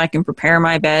now, so I can prepare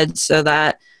my bed so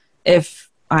that if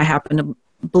I happen to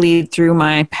bleed through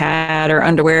my pad or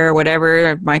underwear or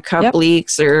whatever, my cup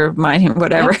leaks or my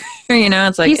whatever, you know,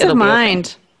 it's like peace of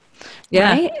mind.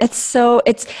 Yeah. Right?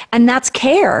 And that's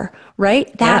care,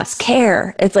 right? That's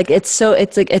care. It's like, it's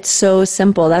so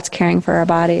simple. That's caring for our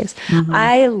bodies.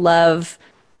 I love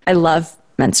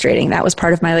menstruating. That was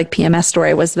part of my like PMS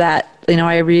story, was that, you know,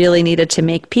 I really needed to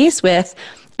make peace with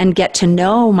and get to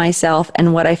know myself.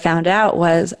 And what I found out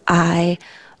was I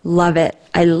love it.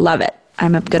 I love it.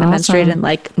 I'm going to menstruate in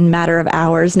like a matter of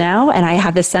hours now. And I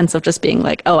have this sense of just being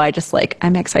like, oh,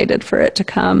 I'm excited for it to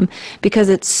come, because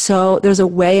there's a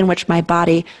way in which my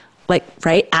body, like,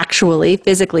 actually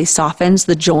physically softens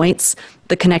the joints,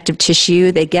 the connective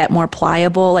tissue, they get more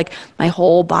pliable. Like my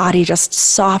whole body just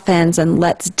softens and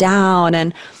lets down.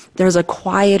 And there's a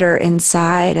quieter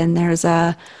inside, and there's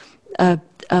a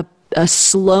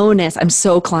slowness. I'm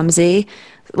so clumsy.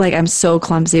 Like I'm so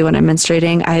clumsy when I'm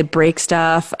menstruating. I break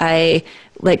stuff. I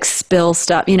like spill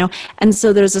stuff, you know? And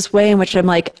so there's this way in which I'm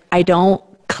like, I don't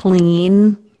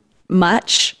clean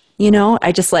much, you know?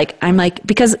 I'm like,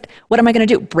 because what am I going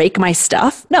to do? Break my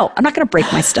stuff? No, I'm not going to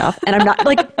break my stuff. And I'm not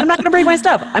going to break my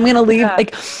stuff. I'm going to leave,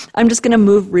 I'm just going to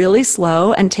move really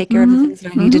slow and take care of the things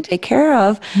that I need to take care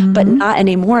of, but not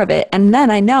any more of it. And then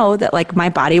I know that like my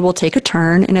body will take a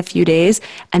turn in a few days,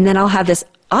 and then I'll have this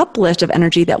uplift of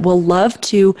energy that will love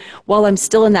to, while I'm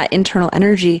still in that internal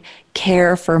energy,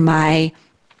 care for my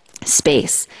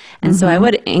space. And so I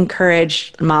would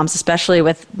encourage moms, especially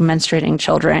with menstruating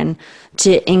children,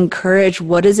 to encourage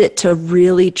what is it to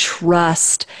really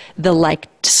trust the like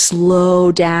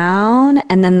slow down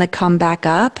and then the come back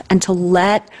up, and to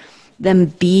let them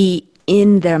be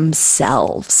in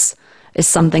themselves is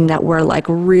something that we're like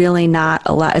really not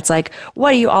allowed. It's like,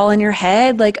 what are you all in your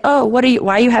head? Like, oh, why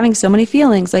are you having so many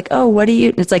feelings? Like, oh,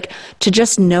 it's like to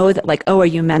just know that like, oh, are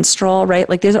you menstrual, right?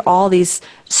 Like there's all these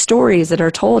stories that are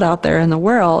told out there in the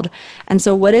world. And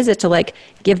so what is it to like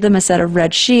give them a set of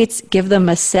red sheets, give them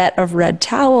a set of red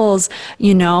towels,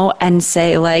 and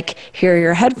say like, here are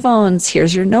your headphones,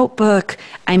 here's your notebook,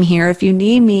 I'm here if you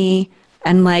need me,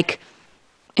 and like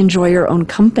enjoy your own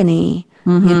company.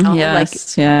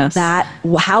 Yes. That.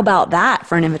 How about that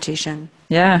for an invitation?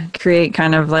 Yeah, create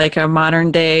kind of like a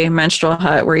modern day menstrual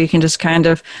hut where you can just kind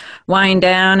of wind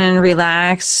down and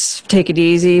relax, take it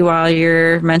easy while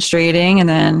you're menstruating, and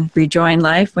then rejoin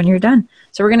life when you're done.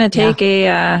 So we're going to take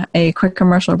a quick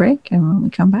commercial break, and when we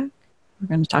come back, we're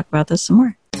going to talk about this some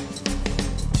more.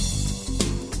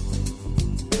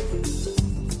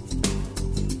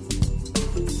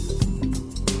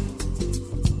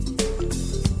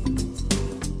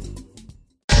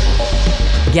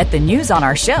 Get the news on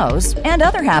our shows and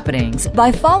other happenings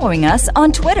by following us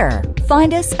on Twitter.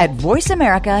 Find us at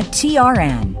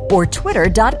VoiceAmericaTRN or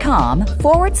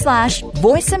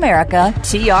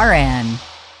twitter.com/VoiceAmericaTRN.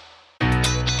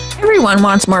 Everyone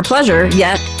wants more pleasure,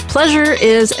 yet pleasure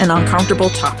is an uncomfortable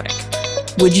topic.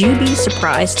 Would you be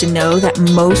surprised to know that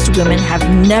most women have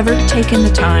never taken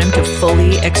the time to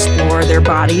fully explore their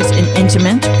bodies in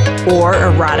intimate or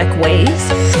erotic ways?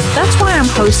 That's why I'm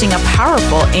hosting a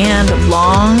powerful and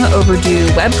long overdue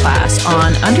web class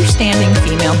on understanding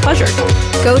female pleasure.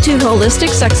 Go to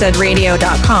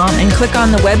holisticsexedradio.com and click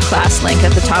on the web class link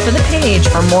at the top of the page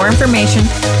for more information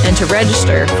and to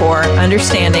register for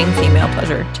Understanding Female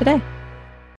Pleasure today.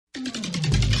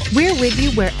 We're with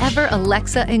you wherever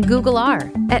Alexa and Google are.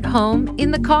 At home,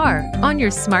 in the car, on your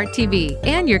smart TV,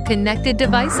 and your connected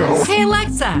devices. Hey,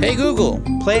 Alexa. Hey, Google.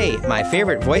 Play my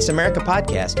favorite Voice America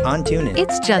podcast on TuneIn.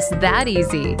 It's just that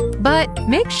easy. But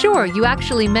make sure you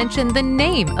actually mention the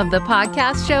name of the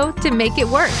podcast show to make it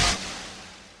work.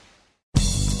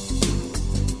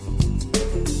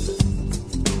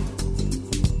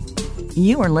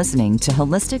 You are listening to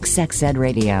Holistic Sex Ed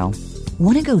Radio.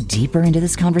 Want to go deeper into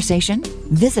this conversation?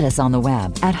 Visit us on the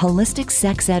web at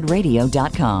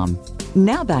holisticsexedradio.com.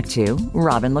 Now back to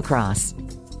Robin LaCrosse.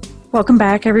 Welcome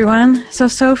back, everyone. So,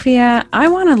 Sophia, I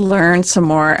want to learn some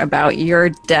more about your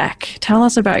deck. Tell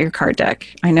us about your card deck.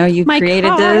 I know you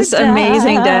created this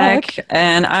amazing deck,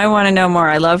 and I want to know more.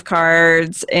 I love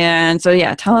cards. And so,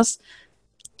 yeah, tell us.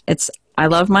 It's I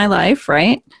Love My Life,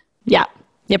 right? Yeah.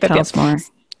 Yep. Tell us more.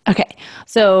 Okay.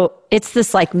 So it's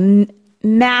this like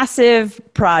massive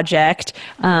project.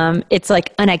 It's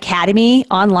like an academy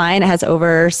online. It has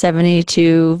over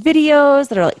 72 videos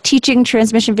that are like teaching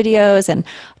transmission videos and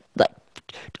like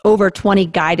over 20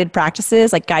 guided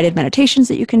practices, like guided meditations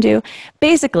that you can do.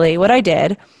 Basically, what I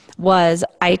did was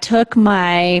I took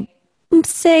my,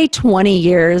 say, 20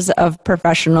 years of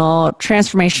professional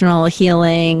transformational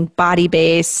healing,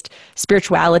 body-based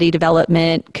spirituality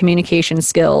development, communication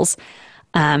skills,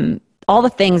 all the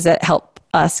things that help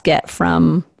us get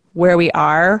from where we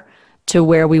are to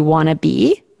where we want to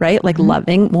be, right? Like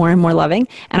loving, more and more loving.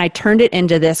 And I turned it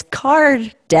into this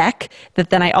card deck that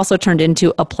then I also turned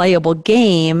into a playable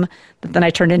game that then I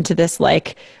turned into this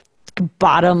like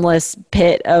bottomless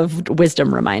pit of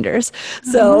wisdom reminders.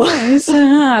 So nice.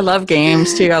 I love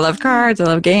games too. I love cards. I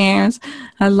love games.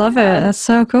 I love it. That's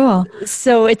so cool.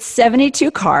 So it's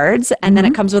 72 cards and then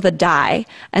it comes with a die.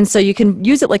 And so you can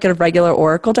use it like a regular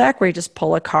Oracle deck where you just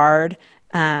pull a card,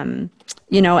 and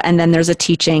then there's a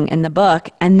teaching in the book.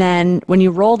 And then when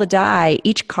you roll the die,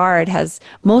 each card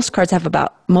most cards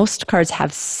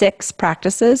have 6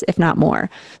 practices, if not more.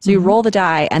 So you roll the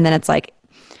die and then it's like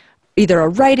either a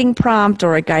writing prompt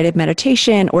or a guided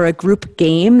meditation or a group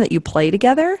game that you play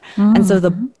together. And so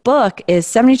the book is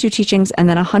 72 teachings and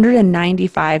then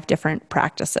 195 different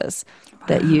practices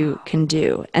that you can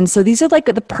do. And so these are like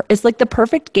it's like the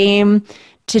perfect game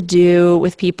to do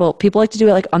with people. People like to do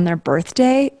it like on their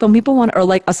birthday, but people want, or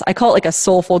like I call it like a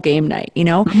soulful game night,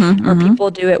 or people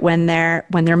do it when they're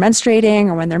menstruating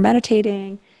or when they're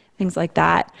meditating, things like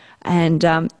that. And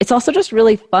it's also just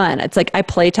really fun. It's like I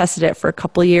play tested it for a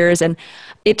couple years, and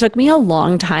it took me a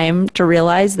long time to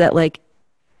realize that like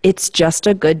it's just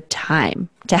a good time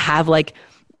to have like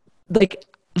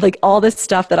like all this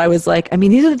stuff that I was like, I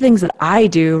mean, these are the things that I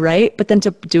do, right? But then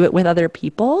to do it with other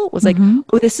people was like,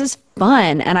 oh, this is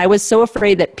fun. And I was so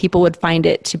afraid that people would find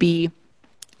it to be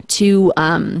too,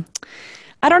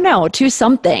 I don't know, too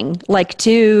something, like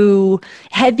too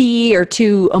heavy or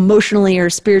too emotionally or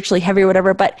spiritually heavy or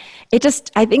whatever. But it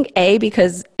just, I think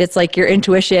because it's like your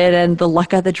intuition and the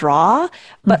luck of the draw,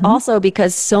 but also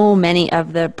because so many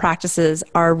of the practices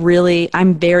are really,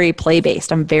 I'm very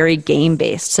play-based, I'm very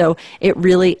game-based. So it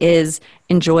really is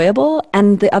enjoyable.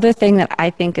 And the other thing that I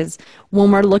think is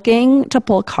when we're looking to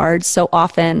pull cards, so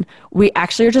often we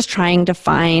actually are just trying to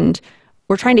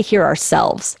we're trying to hear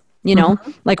ourselves. You know,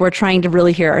 like we're trying to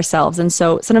really hear ourselves. And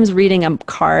so sometimes reading a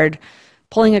card,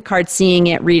 pulling a card, seeing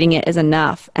it, reading it is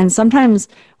enough. And sometimes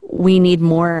we need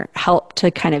more help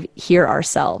to kind of hear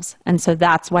ourselves. And so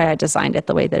that's why I designed it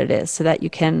the way that it is, so that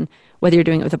you can, whether you're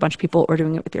doing it with a bunch of people or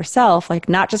doing it with yourself, like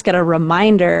not just get a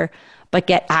reminder, but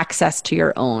get access to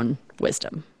your own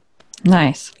wisdom.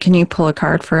 Nice. Can you pull a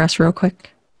card for us real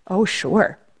quick? Oh,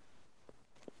 sure.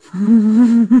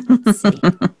 Let's see.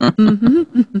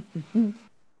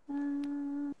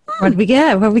 What do we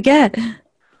get? What do we get?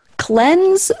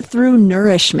 Cleanse through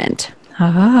nourishment.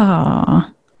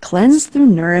 Oh. Cleanse through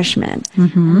nourishment.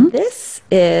 And this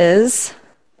is,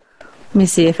 let me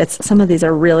see if some of these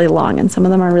are really long and some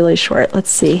of them are really short.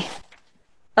 Let's see.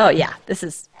 Oh yeah, this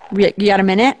is, you got a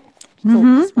minute?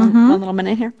 Just one little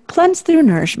minute here. Cleanse through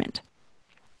nourishment.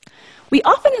 We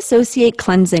often associate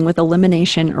cleansing with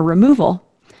elimination or removal.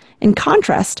 In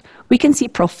contrast, we can see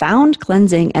profound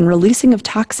cleansing and releasing of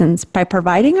toxins by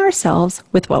providing ourselves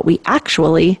with what we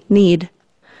actually need.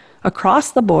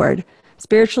 Across the board,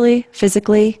 spiritually,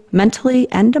 physically, mentally,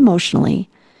 and emotionally,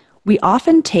 we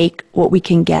often take what we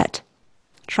can get,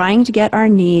 trying to get our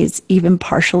needs even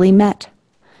partially met.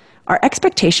 Our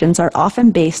expectations are often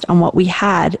based on what we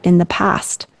had in the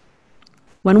past.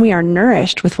 When we are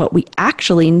nourished with what we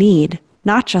actually need,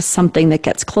 not just something that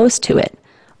gets close to it,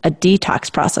 a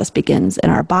detox process begins in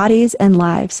our bodies and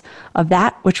lives of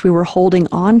that which we were holding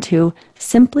on to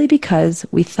simply because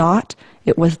we thought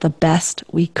it was the best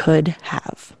we could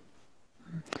have.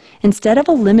 Instead of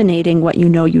eliminating what you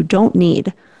know you don't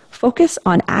need, focus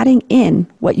on adding in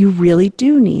what you really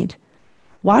do need.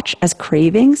 Watch as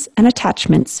cravings and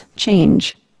attachments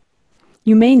change.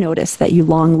 You may notice that you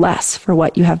long less for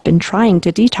what you have been trying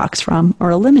to detox from or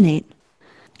eliminate.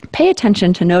 Pay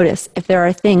attention to notice if there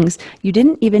are things you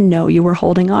didn't even know you were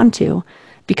holding on to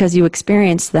because you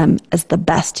experienced them as the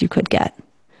best you could get.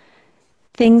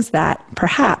 Things that,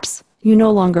 perhaps, you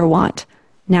no longer want,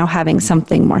 now having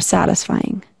something more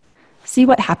satisfying. See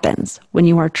what happens when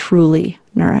you are truly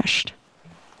nourished.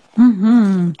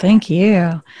 Thank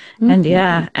you. And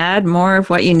yeah, add more of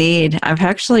what you need. I've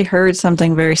actually heard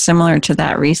something very similar to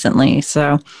that recently.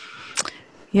 So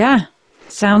yeah,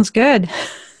 sounds good.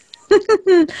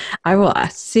 I will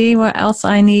see what else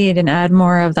I need and add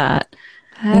more of that.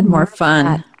 Add more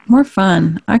fun. More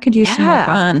fun. I could use some more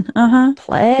fun.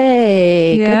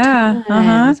 Play.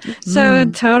 Yeah. So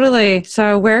totally.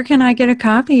 So where can I get a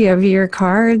copy of your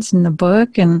cards and the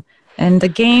book and the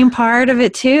game part of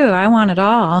it too? I want it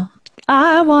all.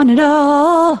 I want it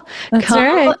all. That's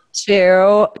right.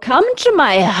 Come to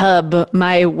my hub,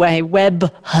 my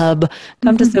web hub.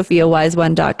 Come to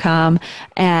SophiaWiseOne.com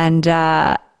and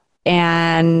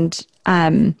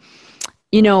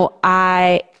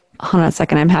hold on a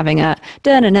second. I'm having a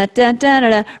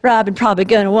da-da-da-da-da-da. Robin probably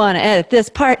going to want to edit this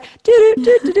part.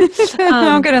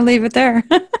 I'm going to leave it there.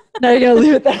 No, you're going to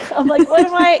leave it there. I'm like,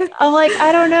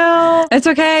 I don't know. It's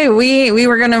okay.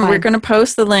 We're going to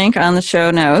post the link on the show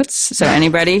notes. So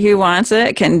anybody who wants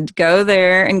it can go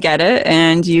there and get it.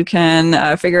 And you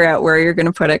can figure out where you're going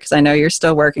to put it. Cause I know you're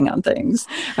still working on things.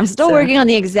 I'm still working on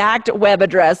the exact web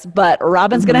address, but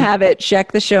Robin's going to have it.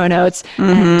 Check the show notes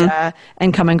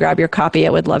and come and grab your copy.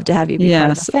 I would love to have you be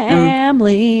part of the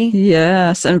family.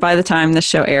 Yes. And by the time the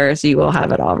show airs, you will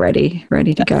have it all ready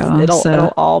to go.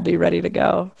 It'll all be ready to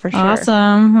go. For sure.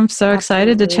 Awesome. I'm so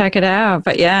excited to check it out.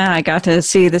 But yeah, I got to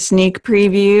see the sneak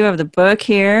preview of the book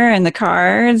here and the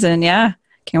cards. And yeah,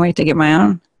 can't wait to get my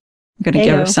own. I'm going to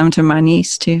give some to my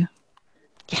niece too.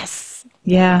 Yes.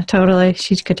 Yeah, totally.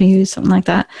 She's going to use something like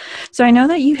that. So I know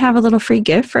that you have a little free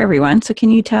gift for everyone. So can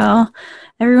you tell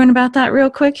everyone about that real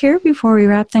quick here before we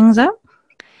wrap things up?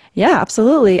 Yeah,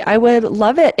 absolutely. I would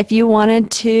love it if you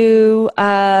wanted to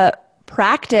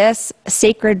practice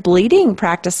sacred bleeding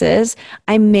practices.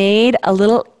 I made a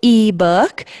little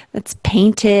ebook that's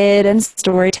painted and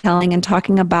storytelling and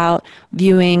talking about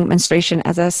viewing menstruation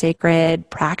as a sacred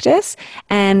practice.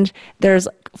 And there's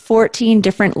 14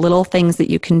 different little things that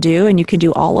you can do, and you can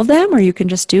do all of them, or you can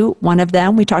just do one of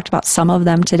them. We talked about some of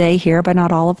them today here, but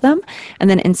not all of them. And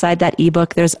then inside that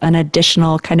ebook, there's an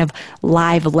additional kind of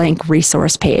live link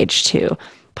resource page to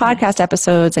podcast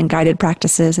episodes and guided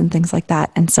practices and things like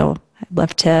that. And so I'd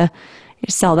love to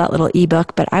sell that little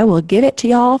ebook, but I will give it to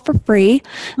y'all for free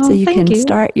so you can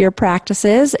start your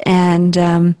practices. And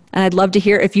I'd love to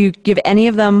hear if you give any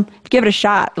of them, give it a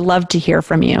shot. I'd love to hear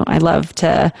from you. I love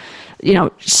to,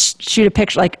 shoot a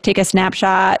picture, like take a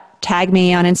snapshot, tag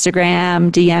me on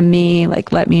Instagram, DM me,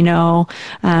 like let me know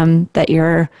that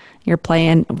you're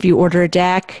playing. If you order a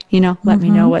deck, let me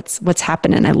know what's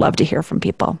happening. I love to hear from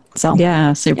people. So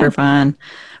yeah, super fun.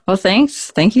 Well,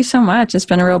 thanks. Thank you so much. It's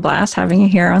been a real blast having you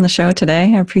here on the show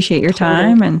today. I appreciate your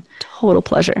time and total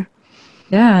pleasure.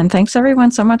 Yeah. And thanks everyone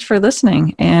so much for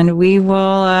listening. And we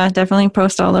will definitely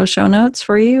post all those show notes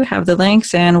for you, have the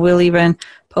links, and we'll even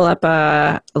pull up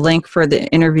a link for the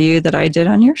interview that I did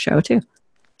on your show too.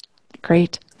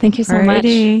 Great. Thank you so much.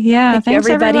 Yeah. Thanks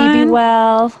everybody. Everyone. Be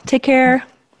well. Take care.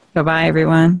 Bye-bye,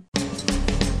 everyone.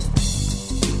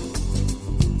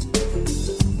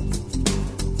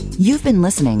 You've been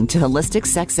listening to Holistic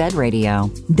Sex Ed Radio.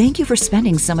 Thank you for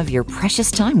spending some of your precious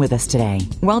time with us today.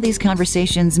 While these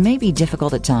conversations may be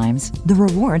difficult at times, the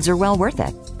rewards are well worth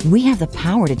it. We have the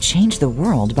power to change the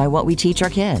world by what we teach our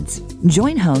kids.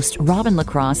 Join host Robin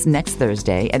LaCrosse next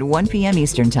Thursday at 1 p.m.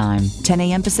 Eastern Time, 10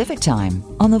 a.m. Pacific Time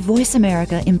on the Voice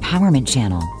America Empowerment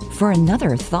Channel for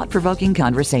another thought-provoking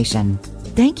conversation.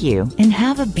 Thank you and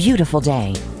have a beautiful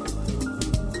day.